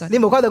person? 你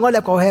冇看到我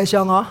2個戲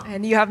相哦，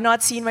 And you have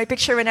not seen my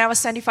picture when I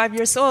was 25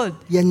 years old.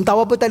 型到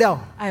啊不得了！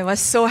 I was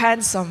so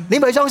handsome. 你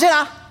咪相先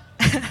啊！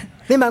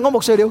你問我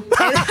木碎了，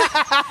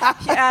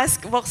 He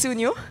asked, what soon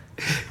you?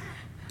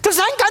 就是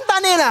很簡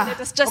單嘅啦。 It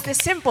was just this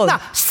simple. 嗱，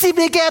十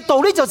字架嘅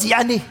道理就是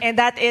咁嘅。 And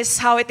that is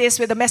how it is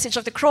with the message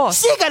of the cross.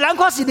 世界人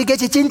看十字架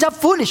是真正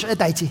foolish 嘅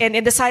代志， And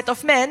in the sight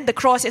of men, the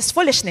cross is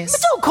foolishness. 乜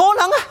有可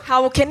能啊？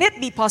 How can it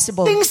be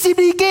possible 定十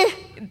字架，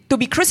 to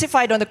be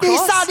crucified on the 第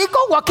cross, 三日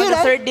復活起 on the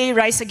嚟， third day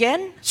rise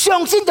again?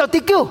 相信就得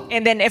救。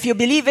 And then if you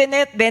believe in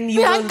it, then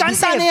you will be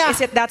saved.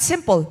 Is it that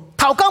simple?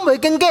 頭家未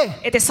經嘅，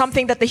 It is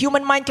something that the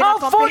human mind cannot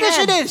How foolish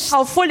comprehend. it is.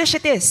 How foolish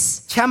it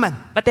is. 請問，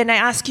 But then I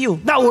ask you,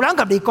 嗱有人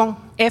同你講，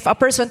 if a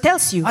person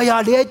tells you, 哎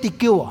呀，你喺得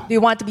救啊， do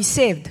you want to be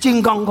saved?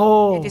 真講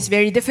哦 It，is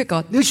very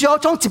difficult. 你需要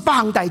做100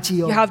項代志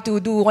You 哦， have to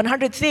do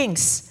 100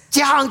 things. 一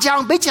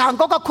項比一項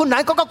更加困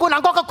難，更加困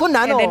難，更加困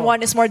難 And then 哦。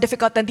 one is more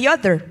difficult than the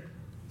other.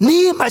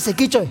 你咪食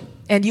幾罪？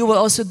 And you will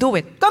also do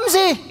it. 今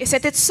時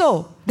Isn't it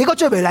so? 你個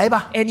罪未嚟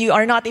吧？ And you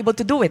are not able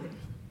to do it.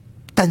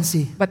 但是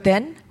But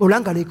then, 有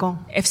人同你講，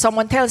 if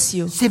someone tells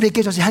you 十字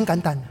架就是很簡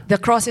單 the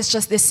cross is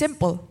just this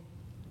simple,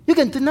 ，you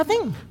can do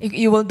nothing，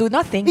 you will do 你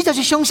nothing, 就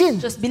是相信，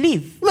 just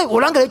believe. 因為有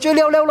人同你追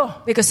了了咯，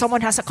 Because someone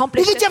has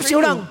accomplished You it can for just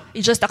you.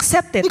 You just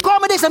accept 你 it. 看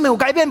乜啲生命有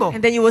改變冇？ And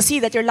then you will see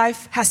that your life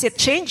has it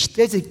changed.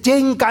 這是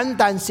真簡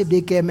單十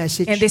字架嘅 And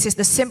message， this is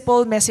the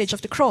simple message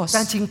of the cross.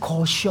 但真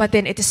可惜。 But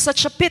then it is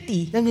such a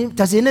pity 因為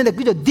就是呢，叫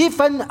做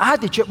different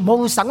attitude，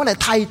冇神我哋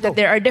態度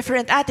that。there are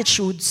different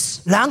attitudes.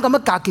 人咁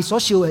樣家己所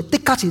笑嘅，的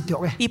確是對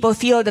嘅。 People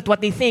feel that what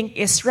they think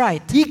is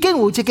right. 已經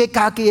有一個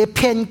家己嘅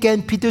偏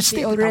見 They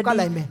prejudice 頭家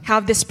裏 already 面，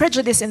 have this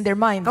prejudice in their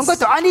minds. 咁佢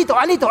就安呢度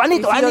安呢度安呢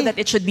They 度安 feel 呢，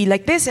 that it should be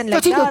like this and 就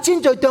like 知道 that.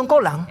 戰在中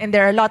國人。 And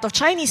there are a lot of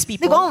Chinese 你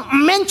people. 講唔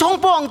免衝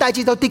幫大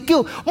字就得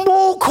救，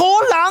冇可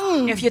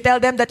能。 If you tell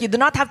them that you do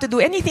not have to do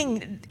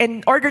anything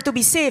in order to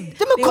be saved,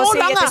 Di mo they will say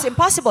kulang it ah. is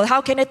impossible.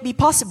 How can it be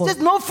possible?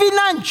 There's no free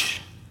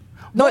lunch.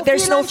 No,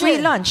 there's no free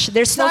eh. lunch.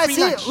 There's no free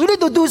lunch. We need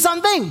to do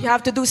something. You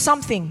have to do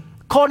something.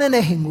 可能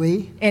嘅行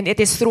為， And it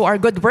is through our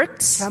good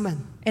works. 請問，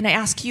 And I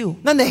ask you,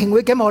 咱嘅行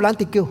為幾冇人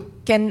得救？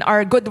 can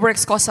our good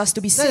works cause us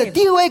to be 咱嘅 saved?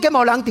 智慧幾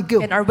冇人得救？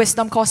 Can our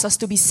wisdom cause us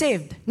to be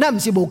saved? 咱唔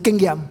是冇經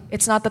驗，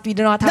 It's not that we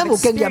do not 咱 have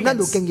冇經驗，咱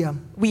冇 experience. 經驗。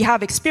 We have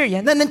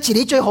experience. 咱自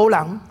己最好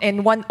人，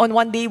 And on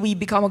one day we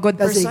become a good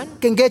但是 person.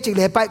 經過一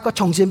禮拜，個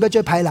重新俾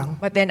最歹人。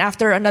 But then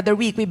after another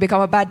week we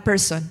become a bad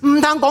person. 唔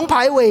通講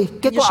歹話，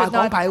結 You 果係 should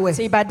講歹 not 話。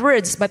 say bad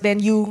words, but then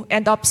you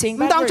end up saying 唔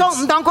bad 當裝，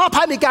 words. 唔當看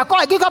歹物件，我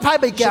係幾個歹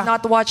物 You should 件。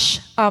 not watch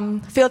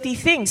filthy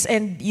things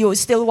and you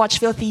still watch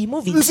filthy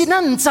唔 movies. 是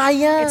咱唔知啊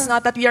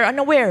It's，not that we are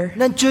unaware,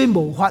 咱最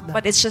無法啊。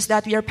 but it's just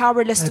that we are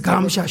powerless to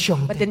感 do 謝 it.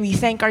 上 But 帝， then we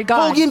thank our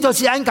福 God 音就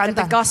是很簡 that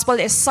the 單，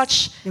 gospel is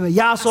such 因為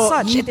耶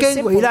穌已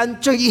經為咱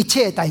做一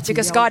切嘅代志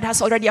because 了。 God has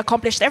already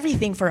accomplished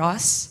everything for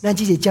us. 咱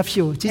只是接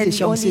受，只 And 是 we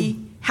相 only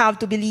信。 have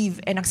to believe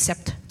and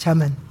accept. 請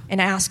問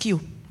And I ask you,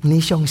 你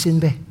相信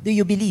咩？ do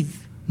you believe?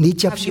 你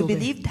接 Have you 受咩？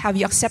 believed? Have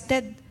you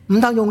accepted? 唔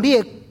通用你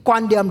嘅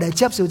觀念嚟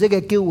接受這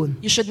個救恩，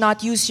 You should not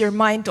use your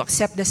mind to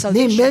accept the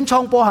你唔 salvation. 免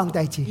創波行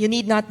代志， You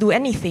need not do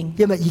anything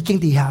因為已經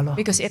地下咯。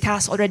 because it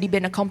has already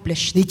been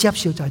accomplished. 你接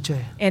受就係罪，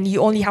 And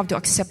you only have to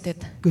accept it.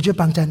 叫做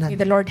幫助 May 咱。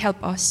 the Lord help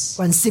us.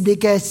 還是你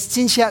嘅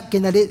信息，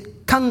今日你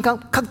刻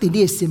在你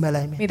嘅心裏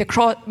面。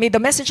 May the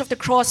message of the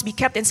cross be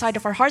kept inside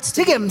of our hearts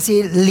這 today. 個唔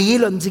是理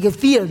論，這個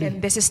theory，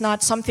 And this is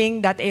not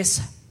something that is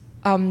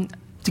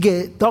這個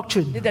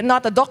doctrine，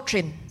 not a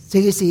doctrine,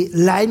 這個是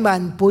乃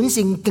曼本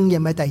性經驗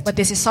嘅代志， but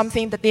this is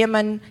something that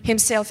Naaman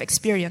himself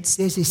experienced.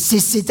 這是實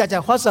實在在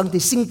發生喺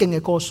聖經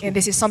嘅故事， And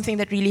this is something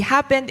that really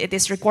happened. It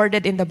is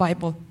recorded in the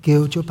Bible.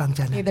 叫做幫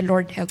助 May 咱。 the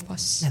Lord help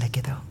us. 你嚟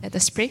祈禱， Let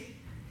us pray.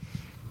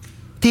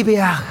 天父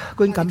啊，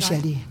我感謝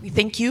你。 We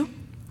thank you.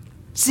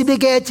 十字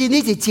架嘅真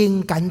理是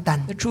真簡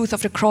單， The truth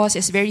of the cross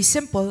is very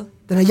simple,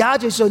 但係也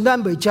就算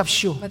咱未接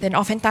受， but then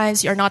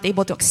oftentimes you are not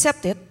able to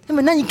accept it 因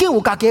為咱已經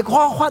有家己嘅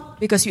看法，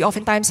 because we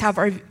oftentimes have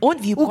our own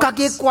有家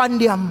己嘅 viewpoints. 觀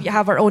念， We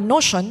have our own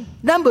notion,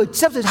 咱未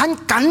接受很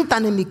簡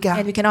單嘅物 and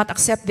件。 we cannot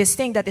accept this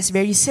thing that is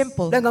very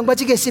simple. 咱講過，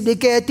這個十字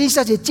架嘅真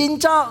實是真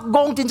正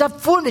講真正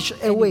foolish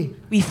嘅話，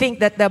 We think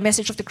that the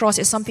message of the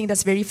cross is something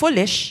that's very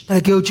foolish, 但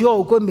係叫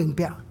主我們明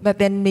白， but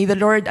then may the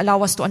Lord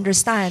allow us to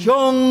understand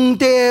上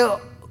帝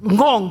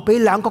昂比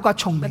人更加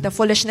聰 that 明， the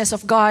foolishness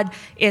of God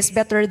is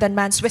better than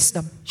man's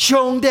wisdom,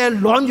 上帝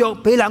軟弱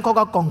比人更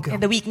加剛強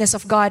and。the weakness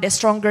of God is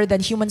stronger than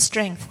human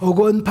strength. 我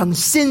們憑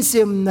信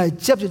心嚟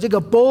接受這個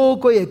寶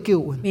貴嘅救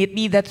恩。 May it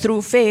be that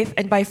through faith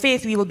and by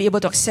faith we will be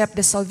able to accept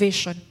this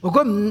salvation. 我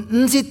們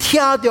唔是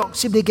聽到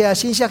十字架嘅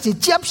信息，是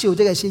接受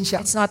這個信息。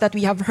 It's not that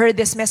we have heard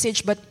this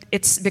message, but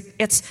it's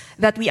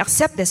that we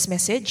accept this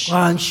message.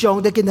 還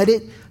上帝今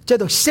日藉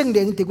着聖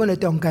靈喺我哋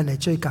中間嚟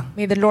做工，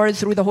 May the Lord,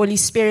 through the Holy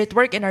Spirit,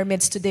 work in our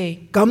midst today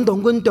感動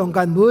阮中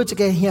間每一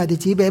個兄弟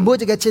姊妹，每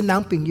一個親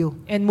人朋友，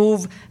 and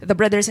move the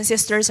brothers and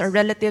sisters, our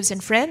relatives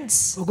and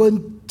friends, 我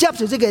哋接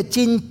受這個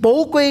真寶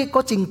貴、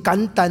個真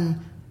簡單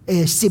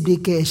嘅十字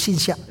架嘅信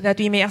息。 that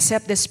we may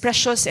accept this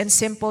precious and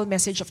simple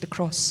message of the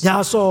cross. 耶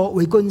穌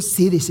為阮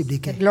死喺十字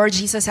架， That Lord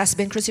Jesus has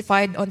been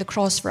crucified on the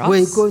cross for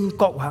為 us 阮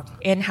國活，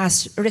 and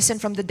has risen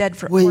from the dead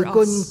為 for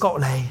阮 us. 國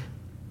嚟。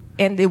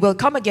 And they will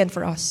come again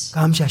for us.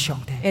 感謝上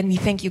帝， And we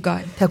thank you,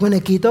 God. 聽阮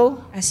嘅祈禱，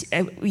 As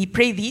we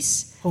pray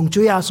these 奉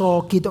主耶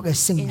穌基督嘅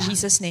聖 in 名。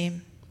 Jesus'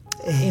 name.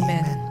 Amen.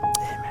 Amen.